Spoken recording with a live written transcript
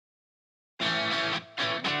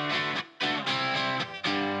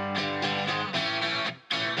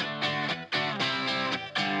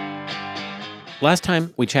Last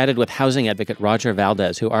time, we chatted with housing advocate Roger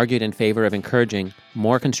Valdez, who argued in favor of encouraging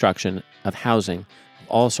more construction of housing of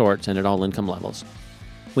all sorts and at all income levels.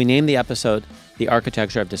 We named the episode The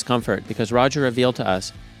Architecture of Discomfort because Roger revealed to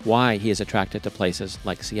us why he is attracted to places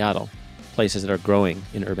like Seattle, places that are growing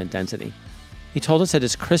in urban density. He told us that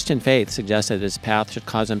his Christian faith suggested that his path should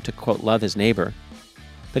cause him to, quote, love his neighbor,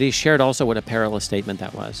 but he shared also what a perilous statement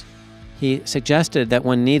that was. He suggested that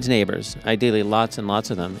one needs neighbors, ideally lots and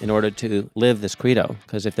lots of them, in order to live this credo,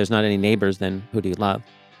 because if there's not any neighbors, then who do you love?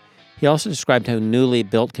 He also described how newly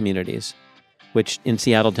built communities, which in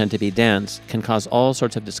Seattle tend to be dense, can cause all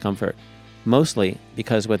sorts of discomfort, mostly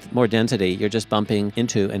because with more density, you're just bumping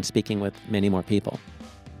into and speaking with many more people.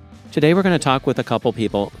 Today, we're going to talk with a couple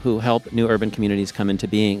people who help new urban communities come into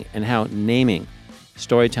being and how naming,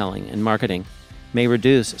 storytelling, and marketing may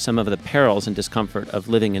reduce some of the perils and discomfort of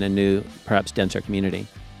living in a new, perhaps denser community,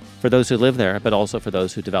 for those who live there, but also for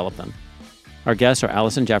those who develop them. Our guests are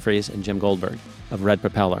Allison Jeffries and Jim Goldberg of Red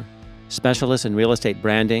Propeller, specialists in real estate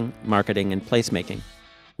branding, marketing, and placemaking.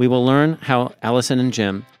 We will learn how Allison and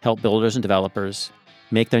Jim help builders and developers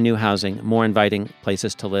make their new housing more inviting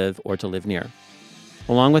places to live or to live near.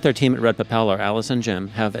 Along with their team at Red Propeller, Allison and Jim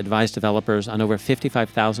have advised developers on over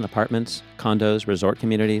 55,000 apartments, condos, resort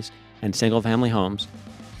communities, and single-family homes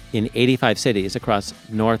in 85 cities across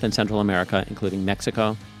North and Central America, including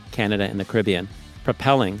Mexico, Canada, and the Caribbean,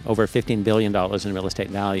 propelling over $15 billion in real estate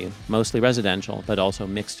value, mostly residential, but also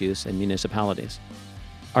mixed use in municipalities.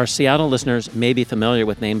 Our Seattle listeners may be familiar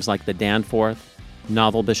with names like the Danforth,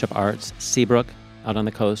 Novel Bishop Arts, Seabrook out on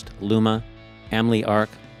the coast, Luma, Amli Arc,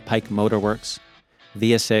 Pike Motorworks,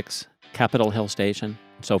 Via 6, Capitol Hill Station,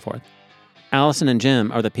 and so forth. Allison and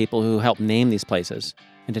Jim are the people who helped name these places,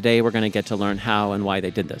 and today we're going to get to learn how and why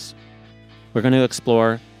they did this. We're going to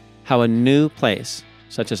explore how a new place,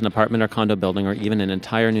 such as an apartment or condo building or even an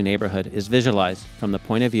entire new neighborhood, is visualized from the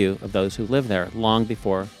point of view of those who live there long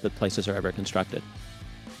before the places are ever constructed.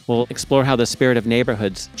 We'll explore how the spirit of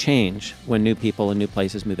neighborhoods change when new people and new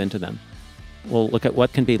places move into them. We'll look at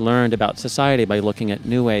what can be learned about society by looking at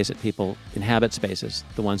new ways that people inhabit spaces,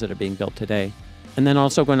 the ones that are being built today. And then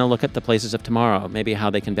also going to look at the places of tomorrow, maybe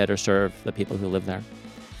how they can better serve the people who live there.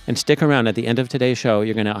 And stick around. At the end of today's show,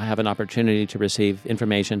 you're going to have an opportunity to receive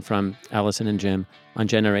information from Allison and Jim on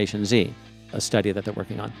Generation Z, a study that they're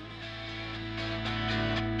working on.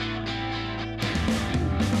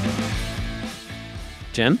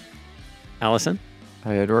 Jim? Allison?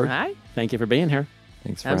 Hi, Edward. Hi. Thank you for being here.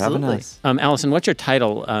 Thanks for Absolutely. having us. Allison, what's your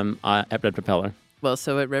title at Red Propeller? Well,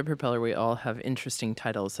 so at Red Propeller, we all have interesting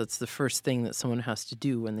titles. That's the first thing that someone has to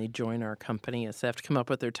do when they join our company is they have to come up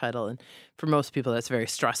with their title. And for most people, that's very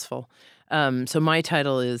stressful. So my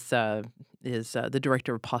title is the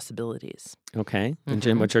Director of Possibilities. Okay. And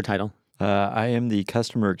Jim, what's your title? I am the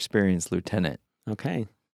Customer Experience Lieutenant. Okay.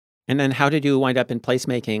 And then how did you wind up in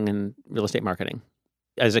placemaking and real estate marketing?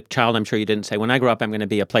 As a child, I'm sure you didn't say, when I grow up, I'm going to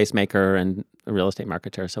be a placemaker and a real estate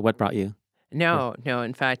marketer. So what brought you? No.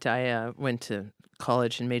 In fact, I went to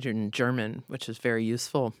college and majored in German, which was very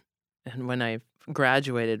useful. And when I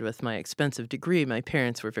graduated with my expensive degree, my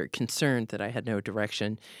parents were very concerned that I had no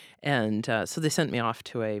direction. And so they sent me off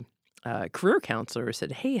to a career counselor who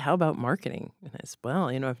said, hey, how about marketing? And I said, well,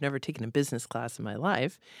 I've never taken a business class in my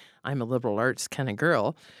life. I'm a liberal arts kind of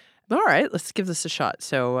girl. All right, let's give this a shot.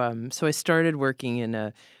 So I started working in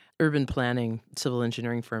a urban planning civil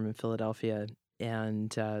engineering firm in Philadelphia. And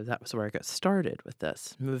that was where I got started with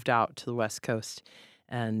this. Moved out to the West Coast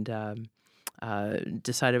and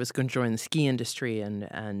decided I was going to join the ski industry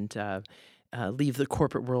and leave the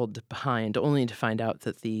corporate world behind, only to find out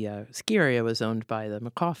that the ski area was owned by the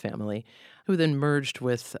McCaw family, who then merged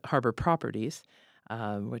with Harbor Properties,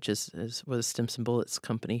 which was Stimson Bullett's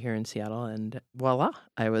company here in Seattle. And voila,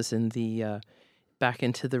 I was in the back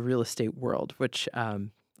into the real estate world, which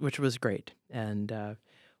was great and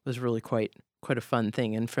was really quite a fun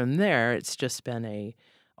thing. And from there, it's just been a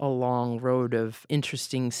long road of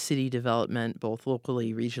interesting city development, both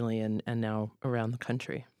locally, regionally, and now around the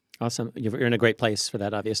country. Awesome. You're in a great place for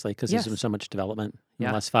that, obviously, because there's been so much development in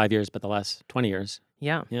the last 5 years, but the last 20 years.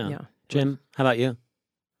 Yeah. Jim, how about you?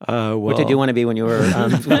 Well, what did you want to be when you were a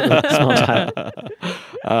small child?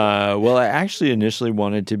 Well, I actually initially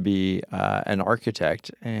wanted to be an architect,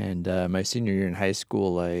 and my senior year in high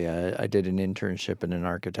school, I did an internship in an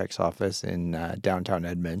architect's office in downtown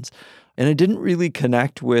Edmonds, and I didn't really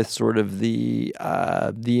connect with sort of the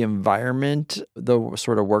environment, the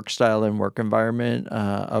sort of work style and work environment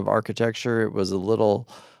of architecture. It was a little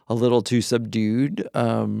too subdued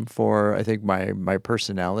for, I think, my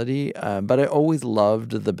personality. But I always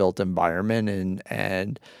loved the built environment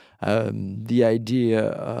and the idea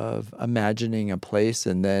of imagining a place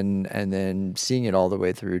and then seeing it all the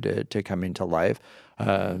way through to coming to life.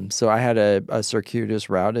 So I had a circuitous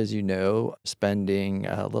route, as you know, spending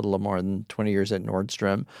a little more than 20 years at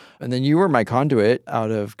Nordstrom. And then you were my conduit out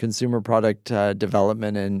of consumer product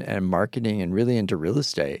development and marketing and really into real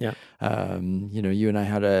estate. Yeah. You and I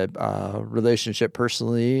had a relationship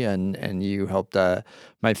personally, and you helped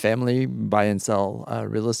my family buy and sell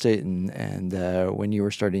real estate. And when you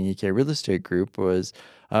were starting EK Real Estate Group was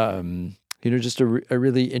just a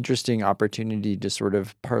really interesting opportunity to sort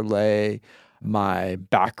of parlay my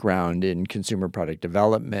background in consumer product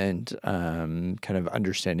development, kind of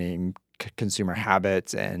understanding consumer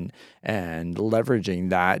habits and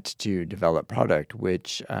leveraging that to develop product,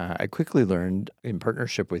 which I quickly learned in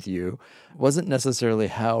partnership with you wasn't necessarily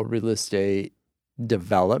how real estate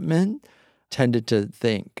development tended to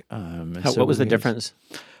think. What was the difference?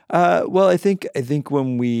 Well, I think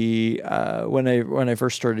when I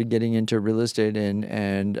first started getting into real estate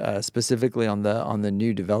and specifically on the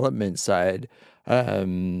new development side,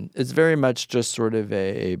 it's very much just sort of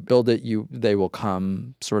a build it, they will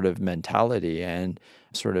come sort of mentality, and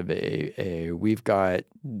sort of we've got,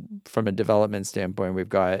 from a development standpoint, we've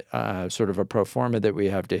got sort of a pro forma that we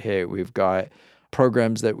have to hit. We've got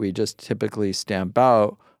programs that we just typically stamp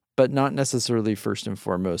out, but not necessarily first and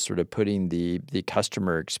foremost sort of putting the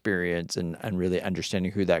customer experience and really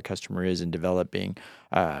understanding who that customer is and developing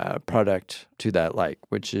product to that like,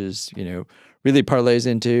 which is, really parlays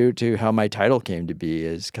into how my title came to be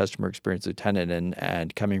as customer experience lieutenant.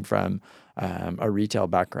 And coming from a retail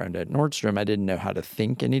background at Nordstrom, I didn't know how to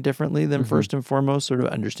think any differently than first and foremost sort of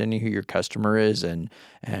understanding who your customer is and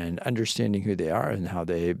understanding who they are and how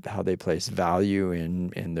they place value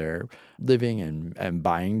in their living and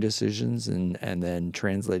buying decisions and then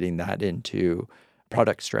translating that into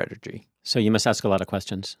product strategy. So you must ask a lot of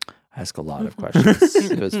questions. Ask a lot of questions.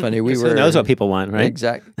 It was funny. Who knows what people want, right?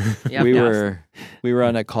 Exactly. Yep. We were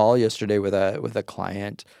on a call yesterday with a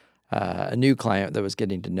client, a new client that was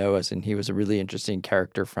getting to know us, and he was a really interesting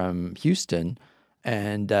character from Houston.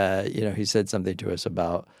 And he said something to us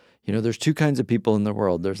about, there's two kinds of people in the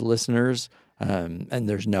world. There's listeners and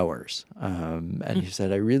there's knowers. And he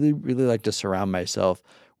said, I really, really like to surround myself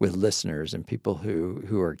with listeners and people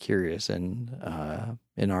who are curious. And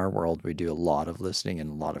in our world, we do a lot of listening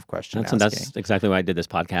and a lot of question asking. That's exactly why I did this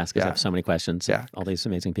podcast, because I have so many questions. Yeah. All these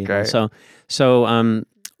amazing people. Great. So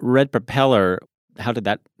Red Propeller, how did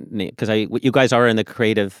that name? Because you guys are in the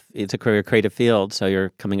creative. It's a creative field, so you're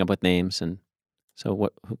coming up with names. And so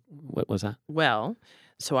what was that? Well,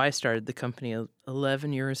 so I started the company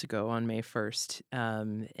 11 years ago on May 1st,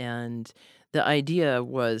 and the idea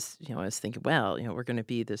was, I was thinking, well, we're going to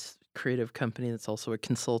be this creative company that's also a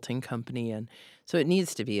consulting company, and so it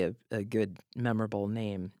needs to be a good, memorable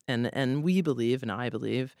name. And we believe, and I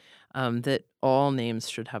believe, that all names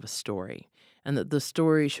should have a story, and that the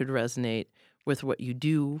story should resonate with what you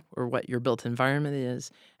do or what your built environment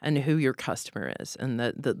is and who your customer is, and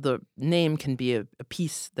that the name can be a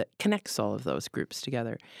piece that connects all of those groups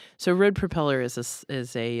together. So Red Propeller is a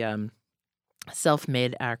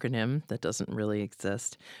self-made acronym that doesn't really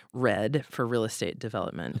exist. RED for real estate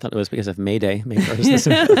development. I thought it was because of Mayday.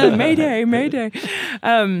 Mayday.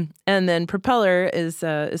 And then Propeller is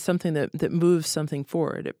something that moves something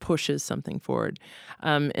forward. It pushes something forward.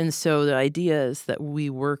 And so the idea is that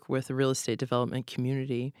we work with the real estate development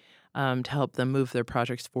community to help them move their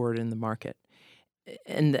projects forward in the market.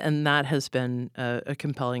 And that has been a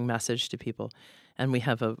compelling message to people. And we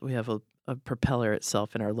have a propeller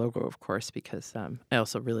itself in our logo, of course, because I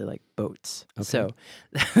also really like boats. Okay. So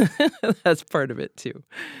that's part of it too.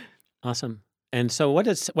 Awesome. And so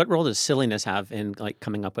what role does silliness have in like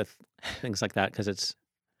coming up with things like that? Because it's,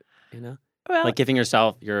 like giving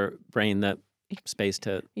your brain the space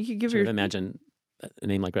to imagine a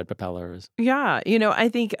name like Red Propeller is. Yeah. I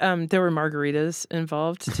think there were margaritas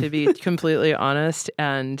involved, to be completely honest.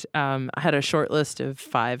 And I had a short list of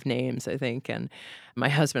 5 names, I think. And my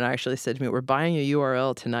husband actually said to me, we're buying a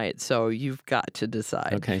URL tonight, so you've got to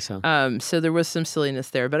decide. Okay, so. So there was some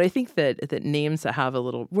silliness there. But I think that names that have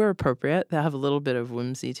were appropriate, that have a little bit of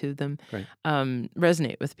whimsy to them, right.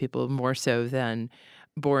 Resonate with people more so than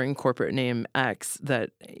boring corporate name X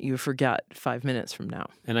that you forget 5 minutes from now.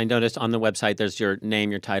 And I noticed on the website there's your name,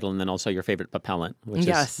 your title, and then also your favorite propellant. Which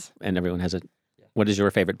is, and everyone has a. What is your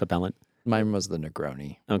favorite propellant? Mine was the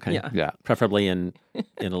Negroni. Okay. Yeah. Preferably in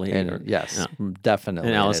Italy. Yes, definitely.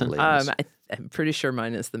 And Allison? I'm pretty sure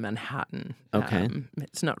mine is the Manhattan. Okay.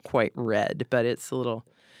 It's not quite red, but it's a little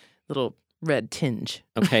red tinge.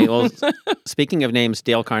 Okay. Well, speaking of names,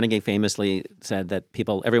 Dale Carnegie famously said that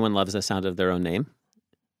everyone loves the sound of their own name.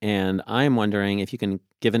 And I'm wondering if you can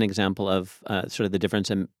give an example of sort of the difference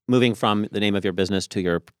in moving from the name of your business to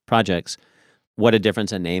your projects, what a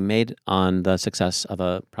difference a name made on the success of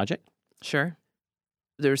a project. Sure.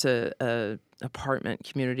 There's a apartment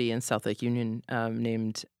community in South Lake Union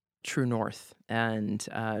named True North, and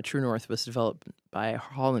True North was developed by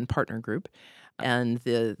Holland Partner Group, and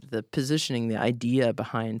the positioning, the idea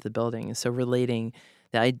behind the building, so relating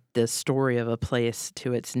the story of a place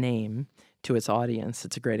to its name, to its audience.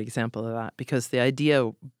 It's a great example of that, because the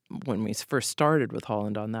idea when we first started with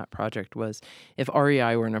Holland on that project was, if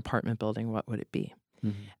REI were an apartment building, what would it be?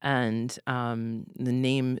 Mm-hmm. And the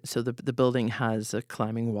name, so the building has a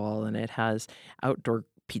climbing wall, and it has outdoor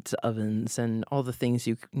pizza ovens and all the things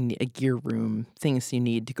a gear room, things you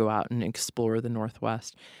need to go out and explore the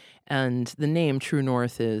Northwest. And the name True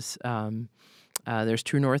North is, there's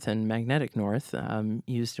True North and Magnetic North,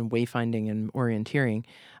 used in wayfinding and orienteering,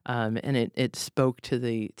 and it spoke to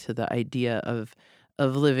the idea of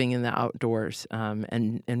living in the outdoors,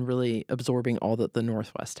 and really absorbing all that the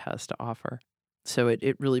Northwest has to offer. So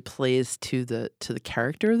it really plays to the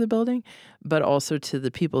character of the building, but also to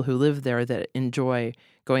the people who live there that enjoy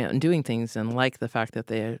going out and doing things, and like the fact that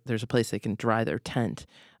there's a place they can dry their tent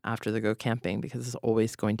after they go camping, because it's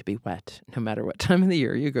always going to be wet, no matter what time of the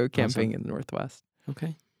year you go camping in the Northwest.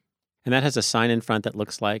 Okay. And that has a sign in front that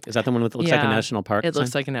looks like, is that the one that looks like a national park It sign?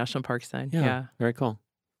 looks like a national park sign, yeah. Very cool.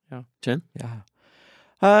 Yeah. Jim? Yeah.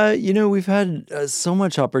 We've had so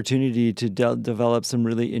much opportunity to develop some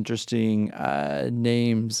really interesting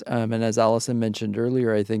names. And as Allison mentioned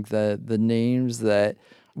earlier, I think that the names that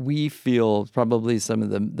we feel probably some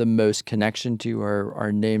of the most connection to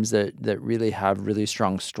are names that really have really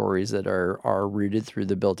strong stories that are rooted through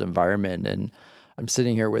the built environment. And I'm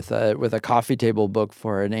sitting here with a coffee table book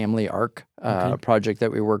for an Amli Arc project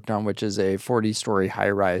that we worked on, which is a 40-story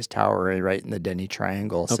high-rise tower right in the Denny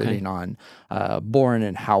Triangle, sitting on Bourne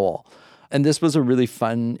and Howell. And this was a really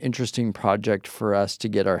fun, interesting project for us to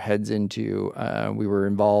get our heads into. We were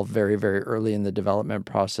involved very, very early in the development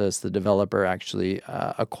process. The developer actually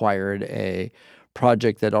acquired a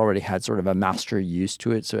project that already had sort of a master use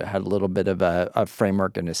to it, so it had a little bit of a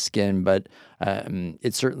framework and a skin, but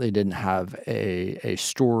it certainly didn't have a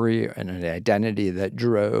story and an identity that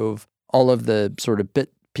drove all of the sort of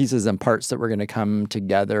pieces and parts that were going to come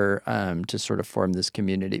together to sort of form this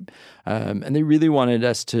community. And they really wanted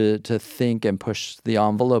us to think and push the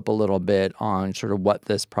envelope a little bit on sort of what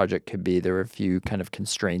this project could be. There were a few kind of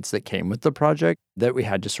constraints that came with the project that we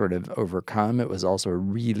had to sort of overcome. It was also a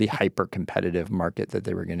really hyper-competitive market that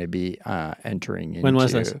they were going to be entering into. When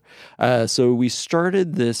was this? So we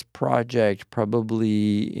started this project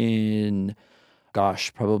probably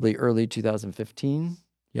probably early 2015.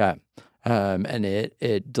 Yeah. And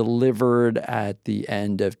it delivered at the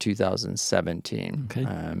end of 2017. Okay.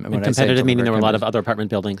 And competitive meaning there were a lot of other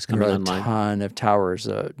apartment buildings coming online. There were a ton of towers,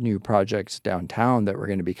 new projects downtown that were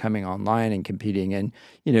going to be coming online and competing. And,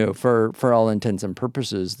 for all intents and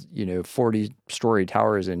purposes, 40-story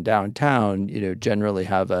towers in downtown, generally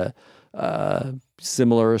have a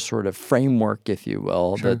similar sort of framework, if you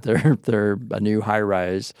will, Sure. that they're a new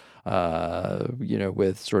high-rise,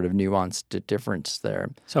 with sort of nuanced difference there.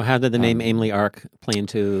 So how did the name Amli Arc play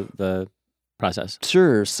into the process?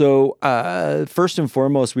 Sure. So first and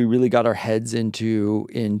foremost, we really got our heads into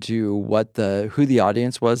who the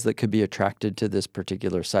audience was that could be attracted to this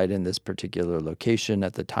particular site in this particular location.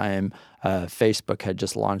 At the time, Facebook had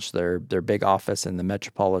just launched their big office in the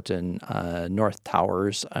Metropolitan North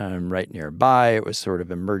Towers right nearby. It was sort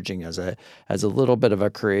of emerging as a little bit of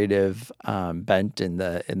a creative bent in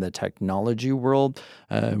the technology world.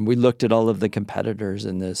 We looked at all of the competitors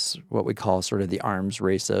in this, what we call sort of the arms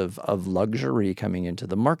race of luxury coming into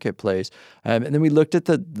the marketplace. And then we looked at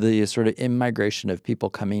the sort of immigration of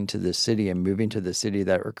people coming to the city and moving to the city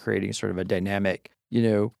that were creating sort of a dynamic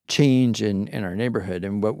change in our neighborhood.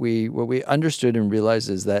 And what we understood and realized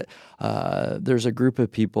is that there's a group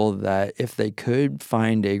of people that if they could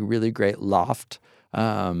find a really great loft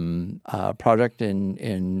product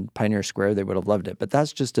in Pioneer Square, they would have loved it. But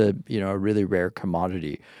that's just a really rare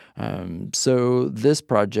commodity. So this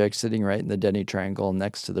project, sitting right in the Denny Triangle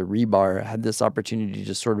next to the rebar, had this opportunity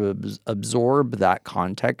to sort of absorb that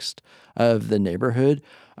context of the neighborhood.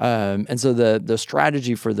 And so the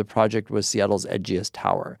strategy for the project was Seattle's edgiest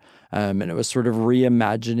tower. And it was sort of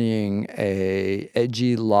reimagining a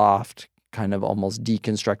edgy loft, kind of almost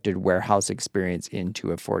deconstructed warehouse experience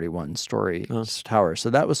into a 41-story tower. So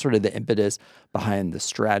that was sort of the impetus behind the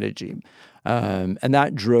strategy. And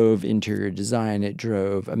that drove interior design. It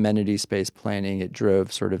drove amenity space planning. It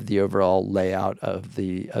drove sort of the overall layout of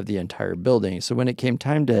the entire building. So when it came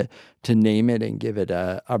time to name it and give it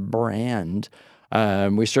a brand,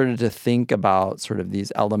 we started to think about sort of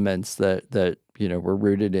these elements that were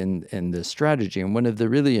rooted in this strategy. And one of the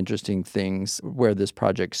really interesting things where this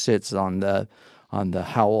project sits on the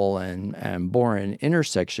Howell and Boren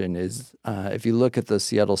intersection is if you look at the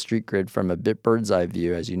Seattle street grid from a bit bird's eye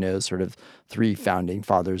view, as you know, sort of three founding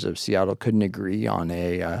fathers of Seattle couldn't agree on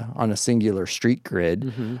a singular street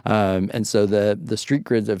grid, and so the street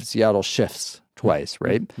grids of Seattle shifts twice,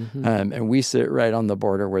 right? And we sit right on the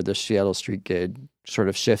border where the Seattle street grid sort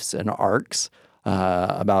of shifts and arcs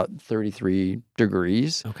about 33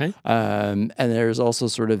 degrees. Okay. And there's also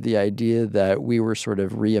sort of the idea that we were sort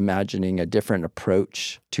of reimagining a different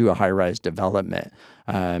approach to a high-rise development,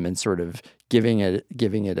 and sort of giving it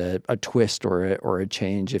a twist or a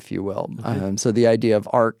change, if you will. Okay. So the idea of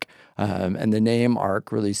arc and the name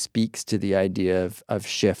arc really speaks to the idea of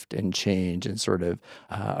shift and change and sort of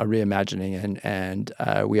a reimagining. And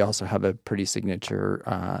we also have a pretty signature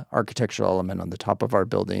architectural element on the top of our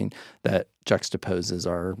building that juxtaposes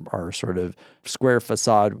our sort of square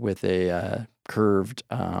facade with a curved,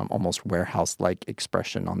 almost warehouse-like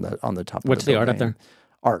expression on the top of the building. What's the art up there?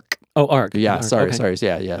 Arc. Oh, arc. Yeah, Arc. sorry.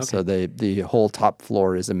 Yeah. Okay. So the whole top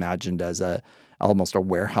floor is imagined as almost a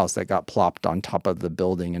warehouse that got plopped on top of the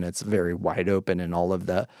building, and it's very wide open, and all of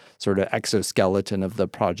the sort of exoskeleton of the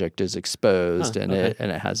project is exposed, and it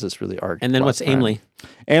has this really arced. And then what's Amli?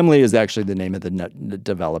 Amli is actually the name of the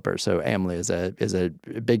developer. So Amli is a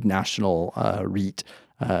big national REIT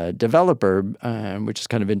developer, which is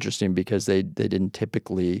kind of interesting because they didn't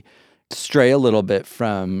typically stray a little bit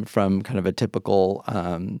from kind of a typical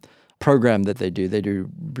program that they do. They do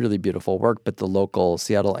really beautiful work, but the local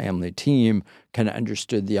Seattle Amli team kind of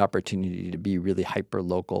understood the opportunity to be really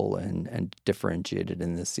hyper-local and differentiated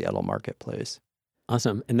in the Seattle marketplace.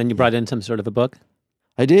 Awesome. And then you brought in some sort of a book?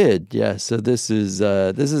 I did, yeah. So this is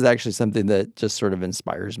actually something that just sort of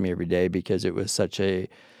inspires me every day because it was such a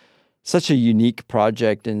unique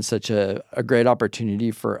project and such a great opportunity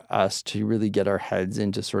for us to really get our heads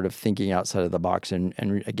into sort of thinking outside of the box and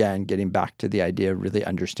again, getting back to the idea of really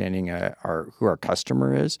understanding who our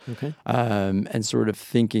customer is, and sort of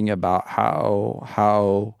thinking about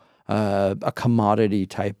how a commodity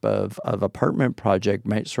type of apartment project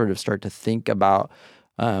might sort of start to think about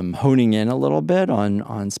honing in a little bit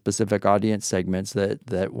on specific audience segments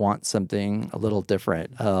that want something a little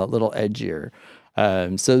different, a little edgier.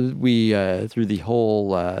 So we, through the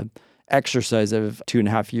whole exercise of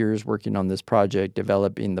 2.5 years working on this project,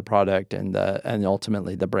 developing the product and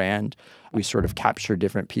ultimately the brand, we sort of captured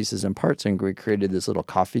different pieces and parts, and we created this little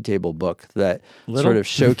coffee table book that sort of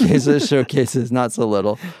showcases not so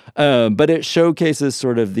little, but it showcases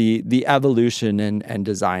sort of the evolution and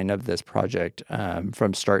design of this project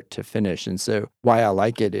from start to finish. And so why I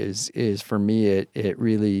like it is for me it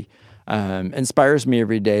really inspires me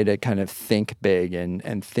every day to kind of think big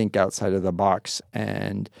and think outside of the box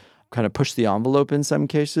and kind of push the envelope in some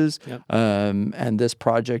cases. Yep. And this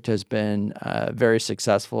project has been very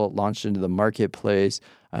successful. It launched into the marketplace,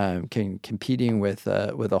 competing with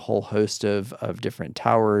a whole host of different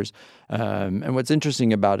towers. And what's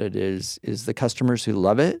interesting about it is the customers who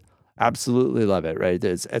love it absolutely love it, right?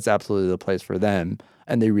 It's absolutely the place for them.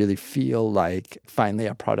 And they really feel like finally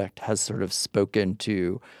a product has sort of spoken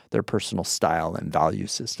to their personal style and value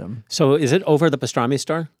system. So is it over the pastrami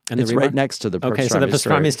store? And it's right next to the pastrami store. Okay, so the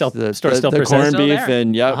pastrami store still the presents? corned Still beef there?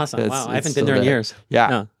 and yep. Awesome. Wow, I haven't been there in years.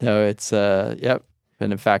 Yeah. No, it's yep.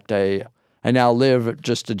 And in fact, I now live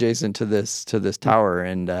just adjacent to this tower,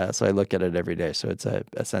 and so I look at it every day. So it's a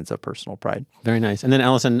sense of personal pride. Very nice. And then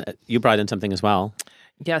Allison, you brought in something as well.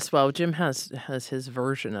 Yes, well, Jim has his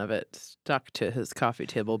version of it stuck to his coffee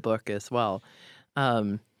table book as well.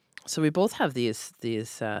 So we both have these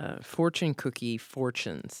fortune cookie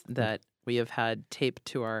fortunes that we have had taped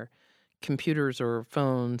to our computers or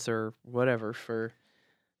phones or whatever for,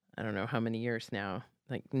 I don't know how many years now,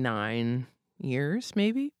 like 9 years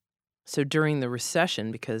maybe. So during the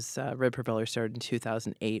recession, because Red Propeller started in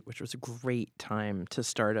 2008, which was a great time to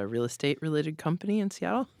start a real estate-related company in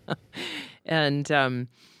Seattle, and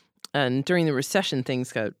during the recession,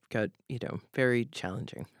 things got very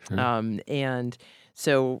challenging. Sure. And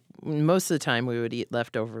so most of the time, we would eat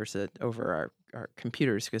leftovers over our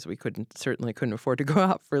computers because we certainly couldn't afford to go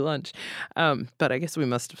out for lunch. But I guess we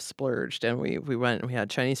must have splurged, and we went and we had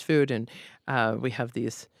Chinese food, and we have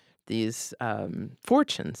these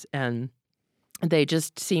fortunes, and they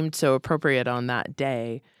just seemed so appropriate on that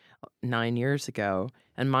day. 9 years ago,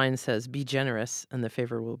 and mine says, "Be generous, and the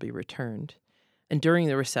favor will be returned." And during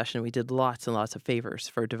the recession, we did lots and lots of favors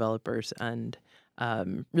for developers and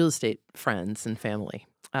real estate friends and family.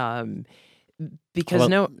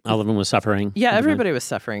 Because all of them was suffering. Yeah, everybody was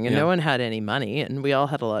suffering, and Yeah. no one had any money, and we all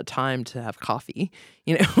had a lot of time to have coffee,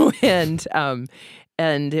 and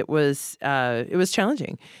it was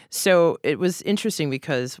challenging. So it was interesting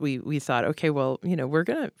because we thought, okay, well, we're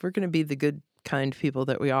gonna be the good, kind people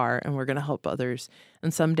that we are, and we're gonna help others,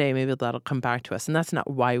 and someday maybe that'll come back to us. And that's not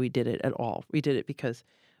why we did it at all. We did it because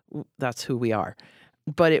that's who we are.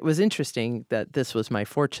 But it was interesting that this was my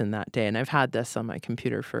fortune that day, and I've had this on my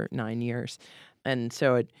computer for 9 years. And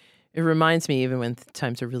so it reminds me, even when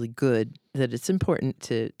times are really good, that it's important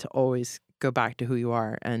to always go back to who you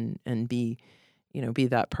are and be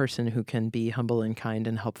that person who can be humble and kind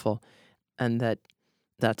and helpful, and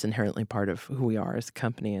that's inherently part of who we are as a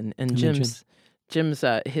company. And Jim's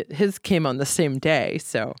his came on the same day.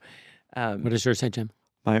 So What does yours say, Jim?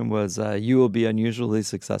 Mine was, you will be unusually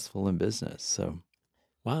successful in business. So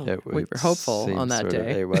Wow. we were hopeful on that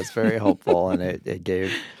day. It was very hopeful, and it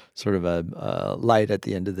gave sort of a light at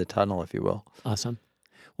the end of the tunnel, if you will. Awesome.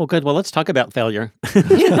 Well, good. Well, let's talk about failure.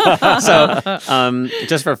 So,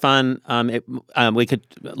 just for fun, we could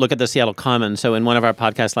look at the Seattle Commons. So, in one of our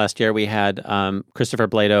podcasts last year, we had Christopher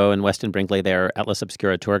Blado and Weston Brinkley. They're Atlas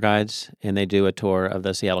Obscura tour guides, and they do a tour of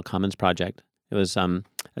the Seattle Commons project. It was,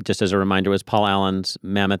 just as a reminder, it was Paul Allen's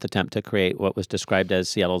mammoth attempt to create what was described as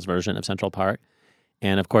Seattle's version of Central Park.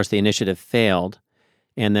 And, of course, the initiative failed.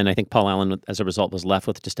 And then I think Paul Allen, as a result, was left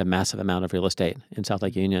with just a massive amount of real estate in South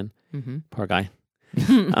Lake Union. Mm-hmm. Poor guy.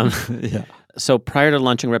 Yeah. So prior to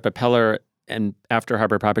launching Red Propeller and after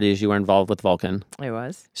Harbor Properties, you were involved with Vulcan. I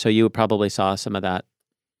was. So you probably saw some of that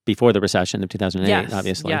before the recession of 2008, yes,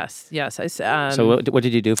 obviously. Yes. So what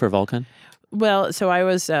did you do for Vulcan? Well, so I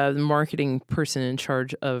was the marketing person in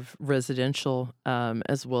charge of residential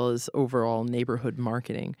as well as overall neighborhood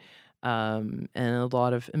marketing. And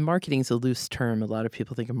marketing is a loose term. A lot of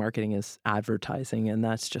people think of marketing as advertising, and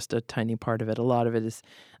that's just a tiny part of it. A lot of it is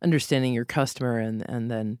understanding your customer and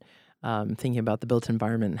then thinking about the built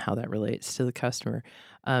environment and how that relates to the customer.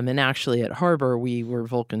 And actually at Harbor, we were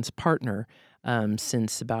Vulcan's partner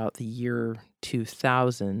since about the year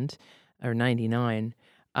 2000 or 99.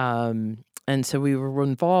 And so we were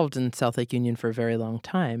involved in South Lake Union for a very long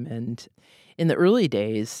time. And in the early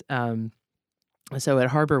days, so at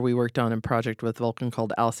Harbor, we worked on a project with Vulcan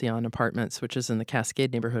called Alcyon Apartments, which is in the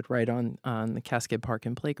Cascade neighborhood right on the Cascade Park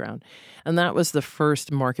and Playground. And that was the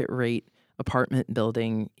first market rate apartment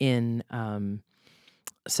building in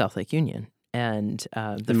South Lake Union. And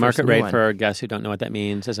the market rate, for our guests who don't know what that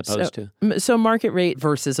means, as opposed to? So market rate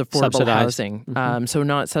versus affordable Subsidized. housing. Mm-hmm. So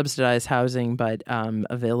not subsidized housing, but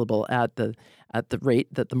available at the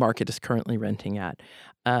rate that the market is currently renting at.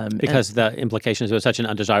 Because the implication is it was such an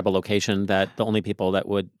undesirable location that the only people that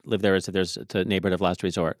would live there is if it's a neighborhood of last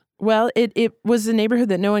resort. Well, it was a neighborhood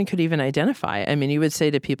that no one could even identify. I mean, you would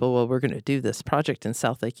say to people, well, we're going to do this project in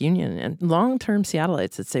South Lake Union. And long-term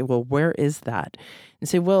Seattleites would say, well, where is that? And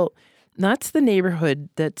say, well, that's the neighborhood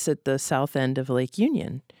that's at the south end of Lake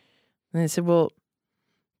Union. And I said, well,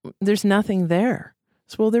 there's nothing there.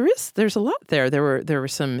 So, well, there's a lot there. There were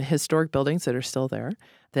some historic buildings that are still there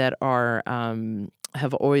that are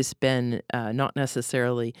have always been not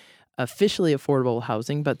necessarily officially affordable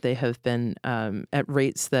housing, but they have been at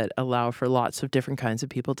rates that allow for lots of different kinds of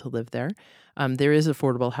people to live there. There is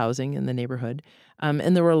affordable housing in the neighborhood,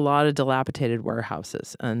 and there were a lot of dilapidated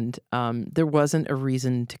warehouses, and there wasn't a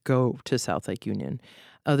reason to go to South Lake Union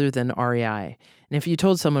other than REI. And if you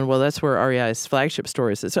told someone, well, that's where REI's flagship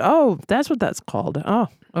store is, it's, oh, that's what that's called. Oh,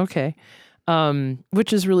 okay.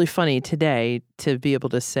 Which is really funny today to be able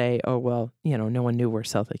to say, oh, well, no one knew where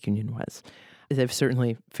South Lake Union was. They've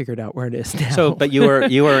certainly figured out where it is now. So, but you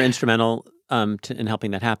were instrumental in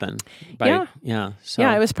helping that happen. Yeah. So,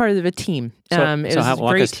 I was part of a team. It was a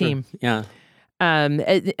great team. Yeah.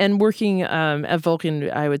 And working at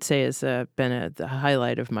Vulcan, I would say, has been the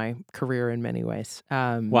highlight of my career in many ways.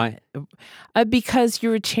 Why? Because you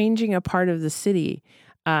were changing a part of the city.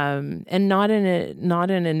 And not in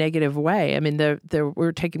a negative way. I mean,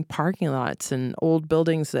 we're taking parking lots and old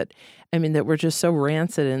buildings that were just so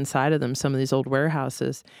rancid inside of them. Some of these old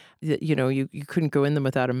warehouses that you couldn't go in them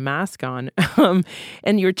without a mask on,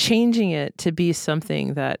 and you're changing it to be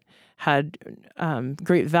something that had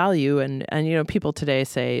great value. And people today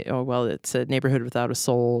say, oh well, it's a neighborhood without a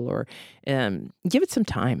soul, or give it some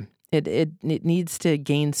time. It needs to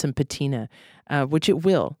gain some patina, which it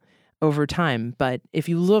will. over time. But if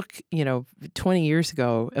you look, 20 years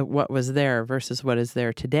ago at what was there versus what is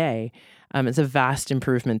there today, it's a vast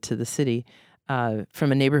improvement to the city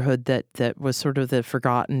from a neighborhood that was sort of the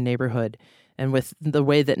forgotten neighborhood. And with the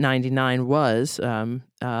way that 99 was, and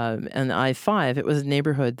I-5, it was a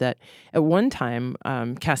neighborhood that at one time,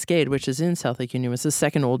 Cascade, which is in South Lake Union, was the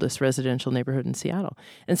second oldest residential neighborhood in Seattle.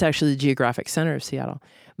 And it's actually the geographic center of Seattle.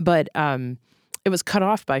 But it was cut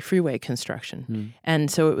off by freeway construction.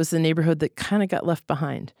 And so it was the neighborhood that kind of got left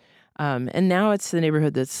behind. And now it's the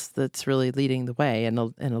neighborhood that's really leading the way in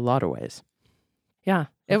a lot of ways. Yeah,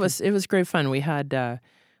 it was great fun. We had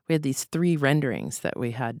these 3 renderings that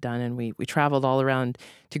we had done, and we traveled all around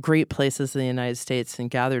to great places in the United States and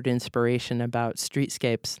gathered inspiration about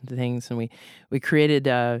streetscapes and things. And we created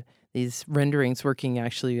these renderings working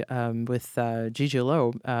actually with Gigi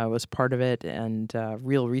Lowe was part of it, and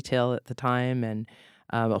Real Retail at the time, and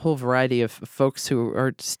a whole variety of folks who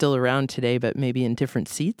are still around today, but maybe in different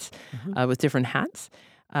seats with different hats.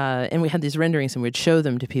 And we had these renderings, and we'd show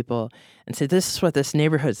them to people and say, this is what this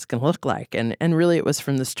neighborhood is going to look like. And really it was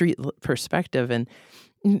from the street perspective. And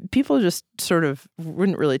people just sort of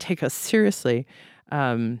wouldn't really take us seriously.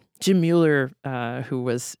 Jim Mueller,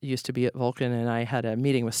 who used to be at Vulcan, and I had a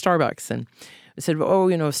meeting with Starbucks, and I said,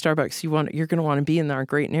 Starbucks, you're going to want to be in our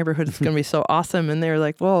great neighborhood. It's going to be so awesome. And they're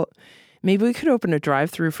like, well, maybe we could open a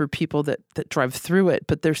drive-through for people that drive through it,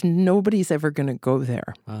 but nobody's ever going to go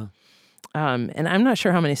there. Wow. And I'm not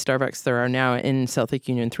sure how many Starbucks there are now in South Lake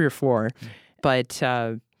Union, 3 or 4, but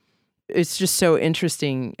it's just so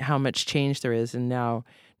interesting how much change there is. And now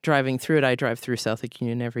driving through it, I drive through South Lake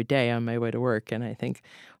Union every day on my way to work, and I think,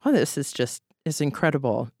 this is just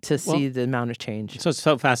incredible to see the amount of change. So it's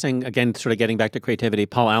so fascinating. Again, sort of getting back to creativity.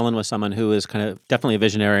 Paul Allen was someone who is kind of definitely a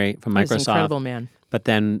visionary from Microsoft. He's an incredible man. But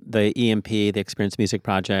then the EMP, the Experience Music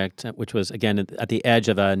Project, which was, again, at the edge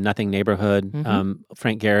of a nothing neighborhood.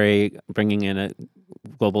 Frank Gehry bringing in a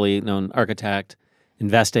globally known architect,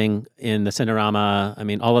 investing in the Cinerama. I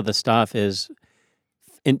mean, all of the stuff is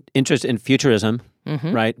interest in futurism,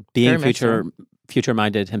 right? Being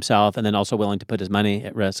future-minded himself, and then also willing to put his money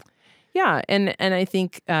at risk. Yeah, and I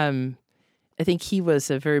think he was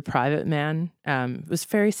a very private man. It was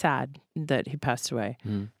very sad that he passed away.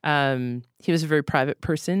 He was a very private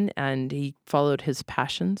person, and he followed his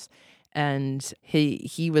passions, and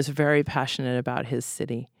he was very passionate about his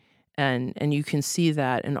city, and you can see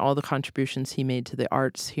that in all the contributions he made to the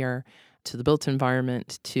arts here, to the built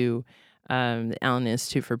environment, to the Allen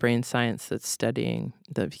Institute for Brain Science that's studying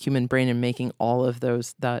the human brain and making all of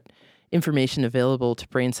that information available to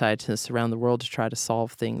brain scientists around the world to try to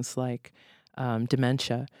solve things like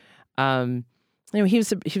dementia. He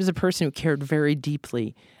was a person who cared very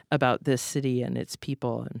deeply about this city and its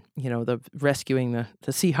people, and the rescuing the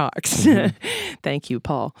Seahawks. Thank you,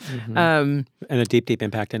 Paul. And a deep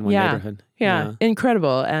impact in one neighborhood. Yeah,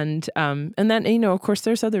 incredible. And then of course,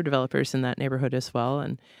 there's other developers in that neighborhood as well,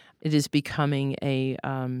 and it is becoming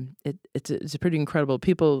it's pretty incredible.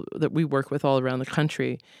 People that we work with all around the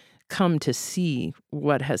country come to see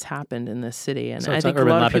what has happened in this city. And so I think a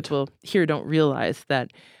lot of people here don't realize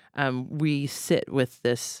that we sit with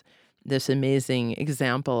this amazing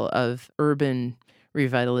example of urban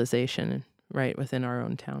revitalization right within our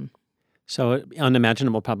own town. So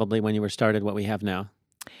unimaginable probably when you were started what we have now.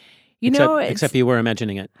 Except you were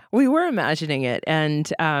imagining it. We were imagining it,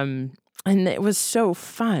 and it was so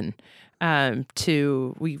fun.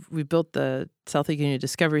 We built the South Lake Union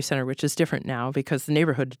Discovery Center, which is different now because the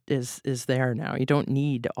neighborhood is there now. You don't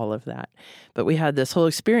need all of that. But we had this whole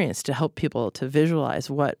experience to help people to visualize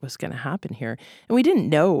what was going to happen here. And we didn't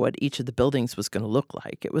know what each of the buildings was going to look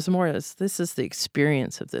like. It was more as this is the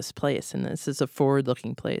experience of this place, and this is a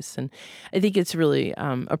forward-looking place. And I think it's really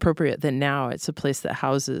appropriate that now it's a place that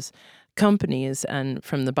houses companies, and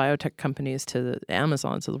from the biotech companies to the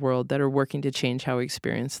Amazons of the world, that are working to change how we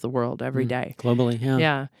experience the world every day. Globally,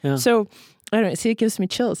 yeah. So, I don't know, see, it gives me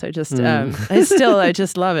chills. I just, I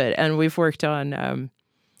just love it. And we've worked on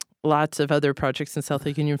lots of other projects in South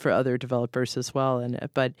Lake Union for other developers as well.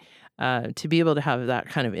 But to be able to have that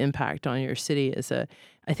kind of impact on your city is,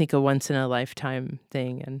 I think, a once-in-a-lifetime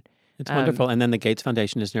thing. And it's wonderful. And then the Gates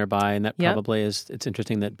Foundation is nearby, and that probably is, it's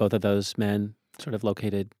interesting that both of those men sort of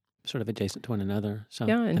located sort of adjacent to one another. So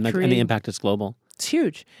and the impact is global. It's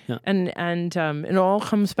huge. Yeah. And it all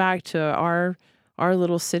comes back to our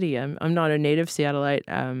little city. I'm not a native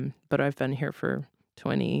Seattleite, but I've been here for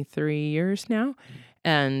 23 years now,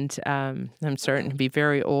 and I'm starting to be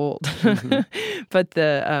very old. But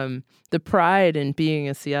the pride in being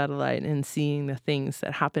a Seattleite and seeing the things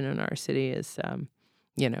that happen in our city is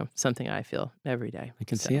something I feel every day. I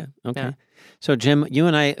can see it. Okay. Yeah. So, Jim, you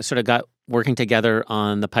and I sort of got working together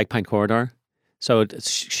on the Pike Pine corridor. So, it's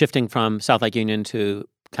shifting from South Lake Union to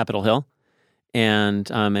Capitol Hill. And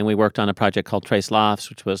we worked on a project called Trace Lofts,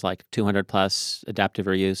 which was like 200 plus adaptive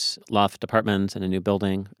reuse loft apartments and a new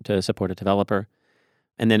building to support a developer.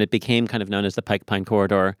 And then it became kind of known as the Pike Pine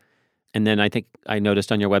corridor. And then I think I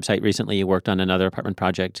noticed on your website recently you worked on another apartment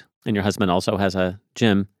project, and your husband also has a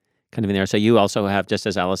gym kind of in there. So you also have, just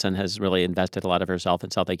as Allison has really invested a lot of herself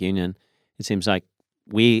in South Lake Union, it seems like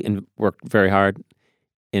we worked very hard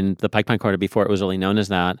in the Pike Pine corridor before it was really known as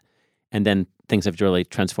that. And then things have really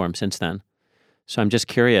transformed since then. So I'm just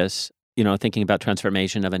curious, thinking about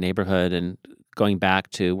transformation of a neighborhood and going back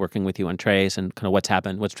to working with you on Trace and kind of what's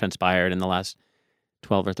happened, what's transpired in the last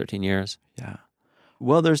 12 or 13 years. Yeah.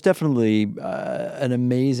 Well, there's definitely an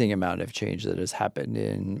amazing amount of change that has happened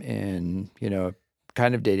in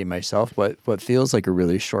kind of dating myself, what feels like a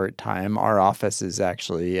really short time. Our office is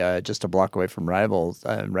actually just a block away from Rivals,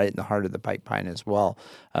 right in the heart of the Pike Pine as well.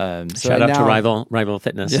 Shout out to Rival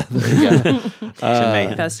Fitness. Yeah, there you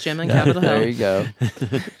go. Best gym in Capitol Hill. There you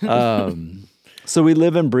go. So we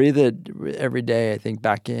live and breathe it every day. I think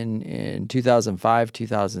back in 2005,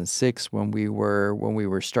 2006, when we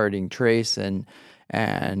were starting Trace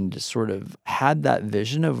and sort of had that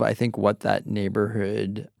vision of, I think, what that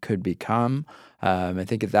neighborhood could become. I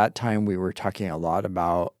think at that time we were talking a lot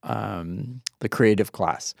about the creative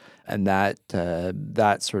class and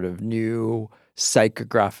that sort of new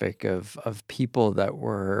psychographic of people that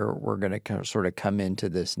were going to kind of sort of come into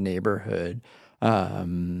this neighborhood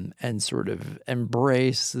and sort of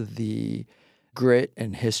embrace the grit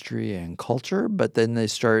and history and culture, but then they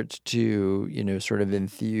start to sort of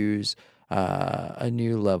infuse a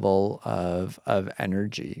new level of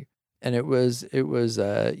energy. And it was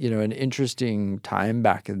an interesting time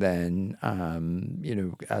back then,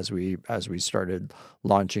 as we started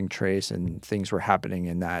launching Trace and things were happening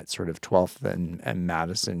in that sort of 12th and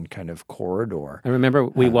Madison kind of corridor. I remember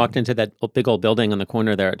we walked into that big old building on the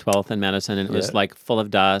corner there at 12th and Madison, and it was like full of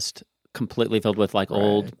dust, completely filled with like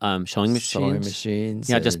old sewing machines.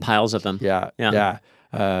 Yeah, just piles of them. Yeah.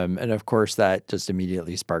 And of course, that just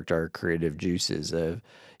immediately sparked our creative juices of,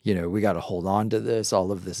 we got to hold on to this.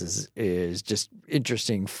 All of this is just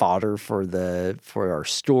interesting fodder for our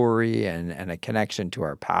story and a connection to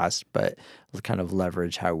our past, but kind of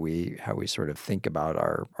leverage how we sort of think about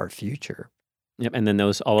our future. Yep, and then a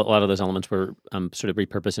lot of those elements were sort of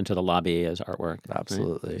repurposed into the lobby as artwork.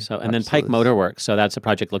 Absolutely. Right? So, and then Pike Motorworks. So that's a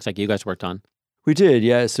project looks like you guys worked on. We did,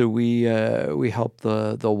 yeah. So we helped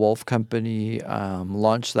the Wolf Company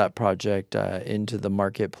launch that project into the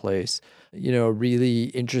marketplace. Really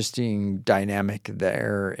interesting dynamic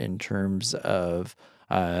there in terms of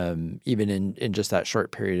even in just that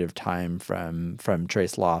short period of time from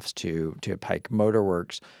Trace Lofts to Pike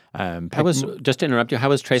Motorworks. Just to interrupt you, how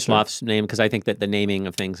was Trace Lofts named? Because I think that the naming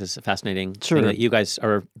of things is a fascinating thing that you guys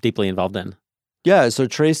are deeply involved in. Yeah, so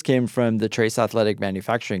Trace came from the Trace Athletic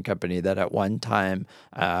Manufacturing Company that at one time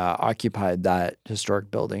occupied that historic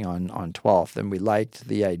building on 12th. And we liked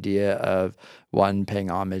the idea of, one, paying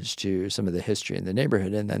homage to some of the history in the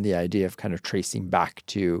neighborhood, and then the idea of kind of tracing back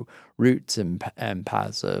to roots and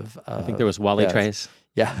paths of... I think there was Wally Trace.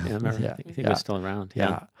 Yeah. I remember. I think he was still around.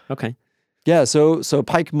 Yeah. Okay. Yeah, so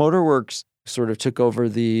Pike Motorworks sort of took over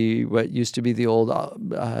what used to be the old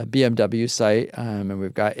BMW site, and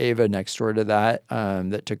we've got Ava next door to that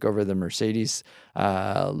that took over the Mercedes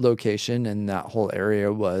location, and that whole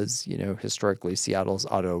area was, historically Seattle's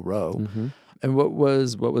Auto Row. Mm-hmm. And what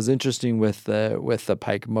was interesting with the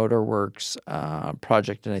Pike Motorworks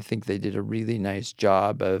project, and I think they did a really nice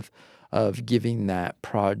job of giving that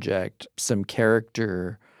project some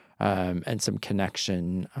character. And some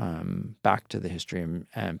connection back to the history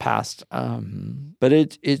and past. But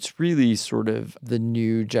it's really sort of the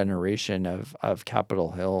new generation of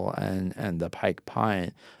Capitol Hill and the Pike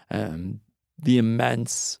Pine. The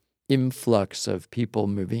immense influx of people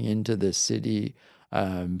moving into the city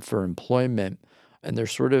for employment. And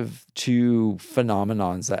there's sort of two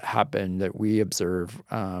phenomenons that happen that we observe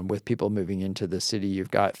with people moving into the city.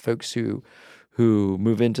 You've got folks who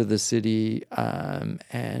move into the city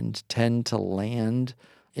and tend to land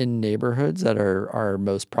in neighborhoods that are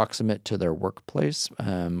most proximate to their workplace,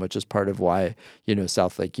 which is part of why,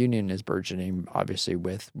 South Lake Union is burgeoning, obviously,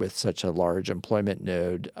 with such a large employment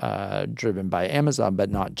node driven by Amazon, but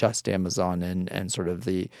not just Amazon and sort of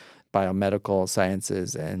the biomedical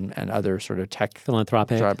sciences and other sort of tech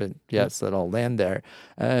philanthropic, that all land there,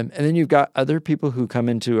 and then you've got other people who come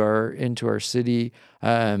into our city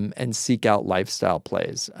and seek out lifestyle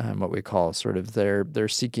plays, what we call sort of they're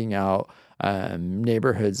seeking out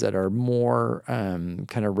neighborhoods that are more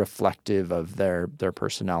kind of reflective of their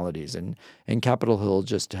personalities. And Capitol Hill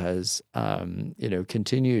just has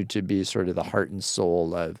continued to be sort of the heart and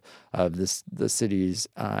soul of the city's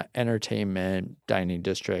entertainment dining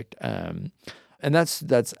district. And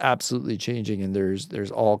that's absolutely changing, and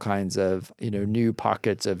there's all kinds of new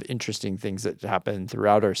pockets of interesting things that happen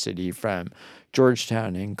throughout our city, from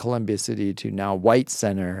Georgetown and Columbia City to now White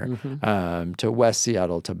Center, to West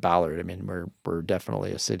Seattle to Ballard. I mean, we're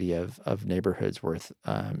definitely a city of neighborhoods worth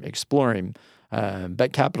exploring.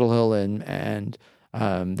 But Capitol Hill and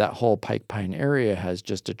that whole Pike Pine area has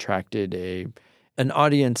just attracted an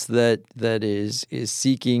audience that is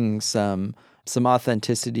seeking some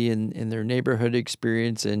authenticity in their neighborhood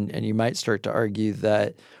experience, and you might start to argue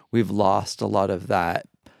that we've lost a lot of that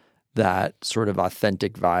sort of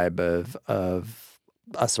authentic vibe of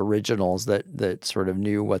us originals that sort of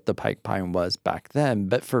knew what the Pike Pine was back then.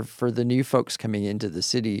 But for the new folks coming into the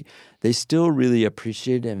city, they still really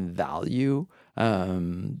appreciate and value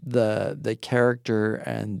the character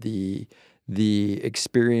and the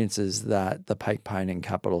experiences that the Pike Pine and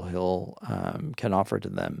Capitol Hill can offer to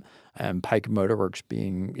them. And Pike Motorworks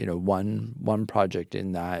being one project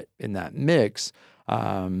in that mix,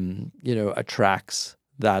 attracts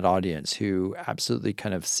that audience who absolutely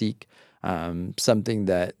kind of seek something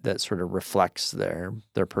that sort of reflects their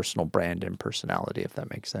personal brand and personality, if that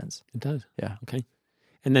makes sense. It does. Yeah. Okay.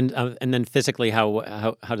 And then physically,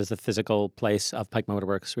 how does the physical place of Pike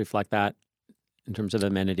Motorworks reflect that in terms of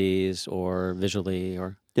amenities or visually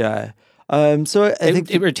or? Yeah. So I think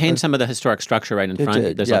it retains some of the historic structure right in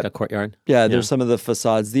front. There's like a courtyard. Yeah, there's some of the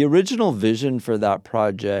facades. The original vision for that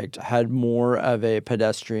project had more of a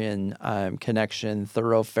pedestrian connection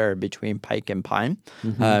thoroughfare between Pike and Pine.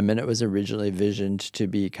 And it was originally visioned to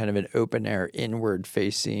be kind of an open air, inward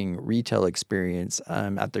facing retail experience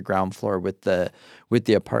at the ground floor with the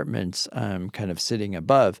apartments kind of sitting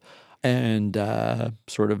above. And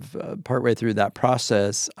sort of partway through that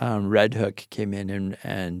process, Red Hook came in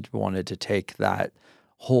and wanted to take that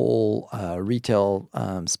whole retail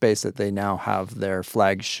space that they now have their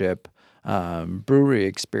flagship brewery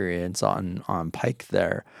experience on Pike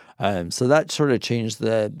there. So that sort of changed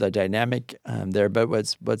the dynamic there. But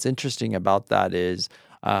what's interesting about that is,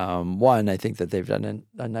 one, I think that they've done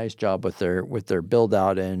a nice job with their build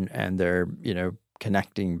out and their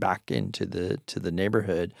connecting back into the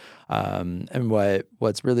neighborhood. And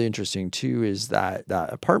what's really interesting too is that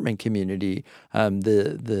apartment community,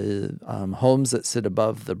 the homes that sit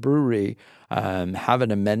above the brewery have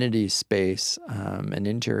an amenity space, an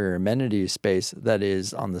interior amenity space that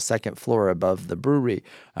is on the second floor above the brewery.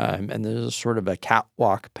 And there's sort of a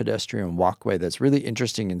catwalk, pedestrian walkway that's really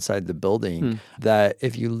interesting inside the building, that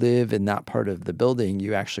if you live in that part of the building,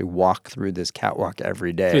 you actually walk through this catwalk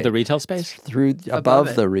every day. Through the retail space?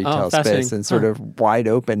 Above the retail space and sort of wide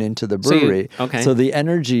open into the brewery. So the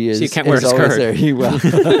energy is, so you can't wear a always skirt. there. You will.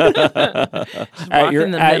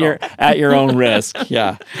 at your own risk.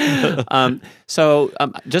 Yeah. So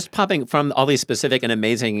just popping from all these specific and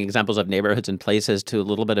amazing examples of neighborhoods and places to a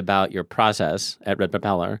little bit about your process at Red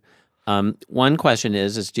Propeller. One question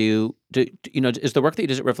is is the work that you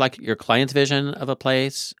do reflect your client's vision of a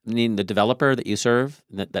place, meaning the developer that you serve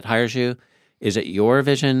that hires you? Is it your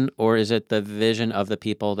vision, or is it the vision of the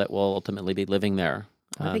people that will ultimately be living there?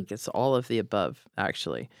 I think it's all of the above,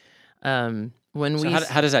 actually. How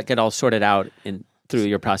does that get all sorted out through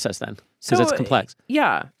your process then? Because it's complex.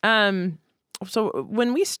 Yeah. So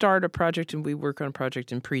when we start a project and we work on a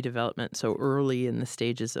project in pre-development, so early in the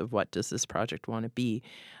stages of what does this project want to be,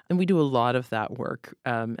 and we do a lot of that work,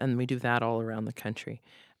 and we do that all around the country,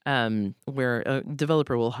 where a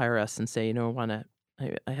developer will hire us and say,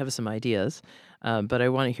 I have some ideas, but I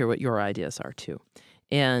want to hear what your ideas are too.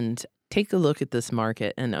 And take a look at this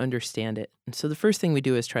market and understand it. And so the first thing we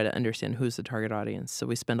do is try to understand who's the target audience. So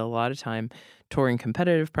we spend a lot of time touring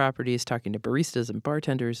competitive properties, talking to baristas and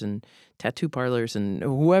bartenders and tattoo parlors and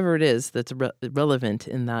whoever it is that's relevant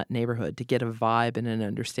in that neighborhood to get a vibe and an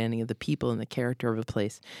understanding of the people and the character of a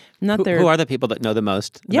place. Who are the people that know the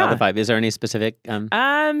most about the vibe? Is there any specific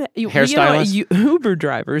hairstylists? Uber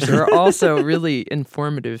drivers are also really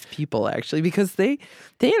informative people, actually, because they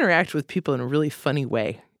interact with people in a really funny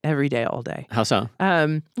way. Every day, all day. How so?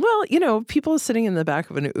 Well, people sitting in the back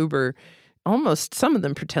of an Uber almost some of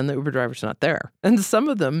them pretend the Uber driver's not there, and some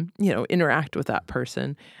of them, interact with that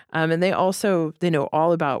person. And they know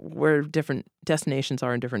all about where different destinations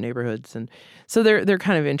are in different neighborhoods, and so they're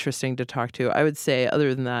kind of interesting to talk to. I would say,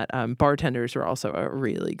 other than that, bartenders are also a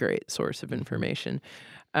really great source of information.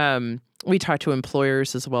 We talk to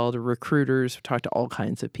employers as well, to recruiters. We talk to all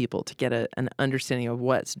kinds of people to get an understanding of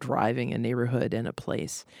what's driving a neighborhood and a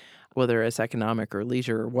place, whether it's economic or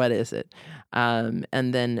leisure, or what is it, and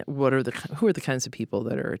then who are the kinds of people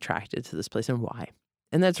that are attracted to this place and why.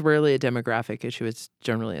 And that's rarely a demographic issue; it's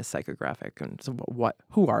generally a psychographic. And so,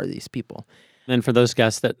 who are these people? And for those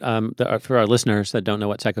guests for our listeners that don't know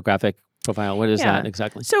what psychographic profile, what is that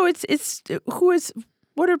exactly? So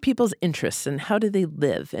what are people's interests, and how do they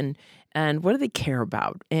live, and what do they care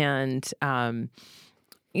about, and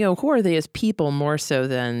who are they as people more so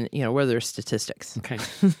than what are their statistics? Okay.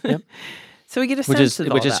 Yep. So we get a sense of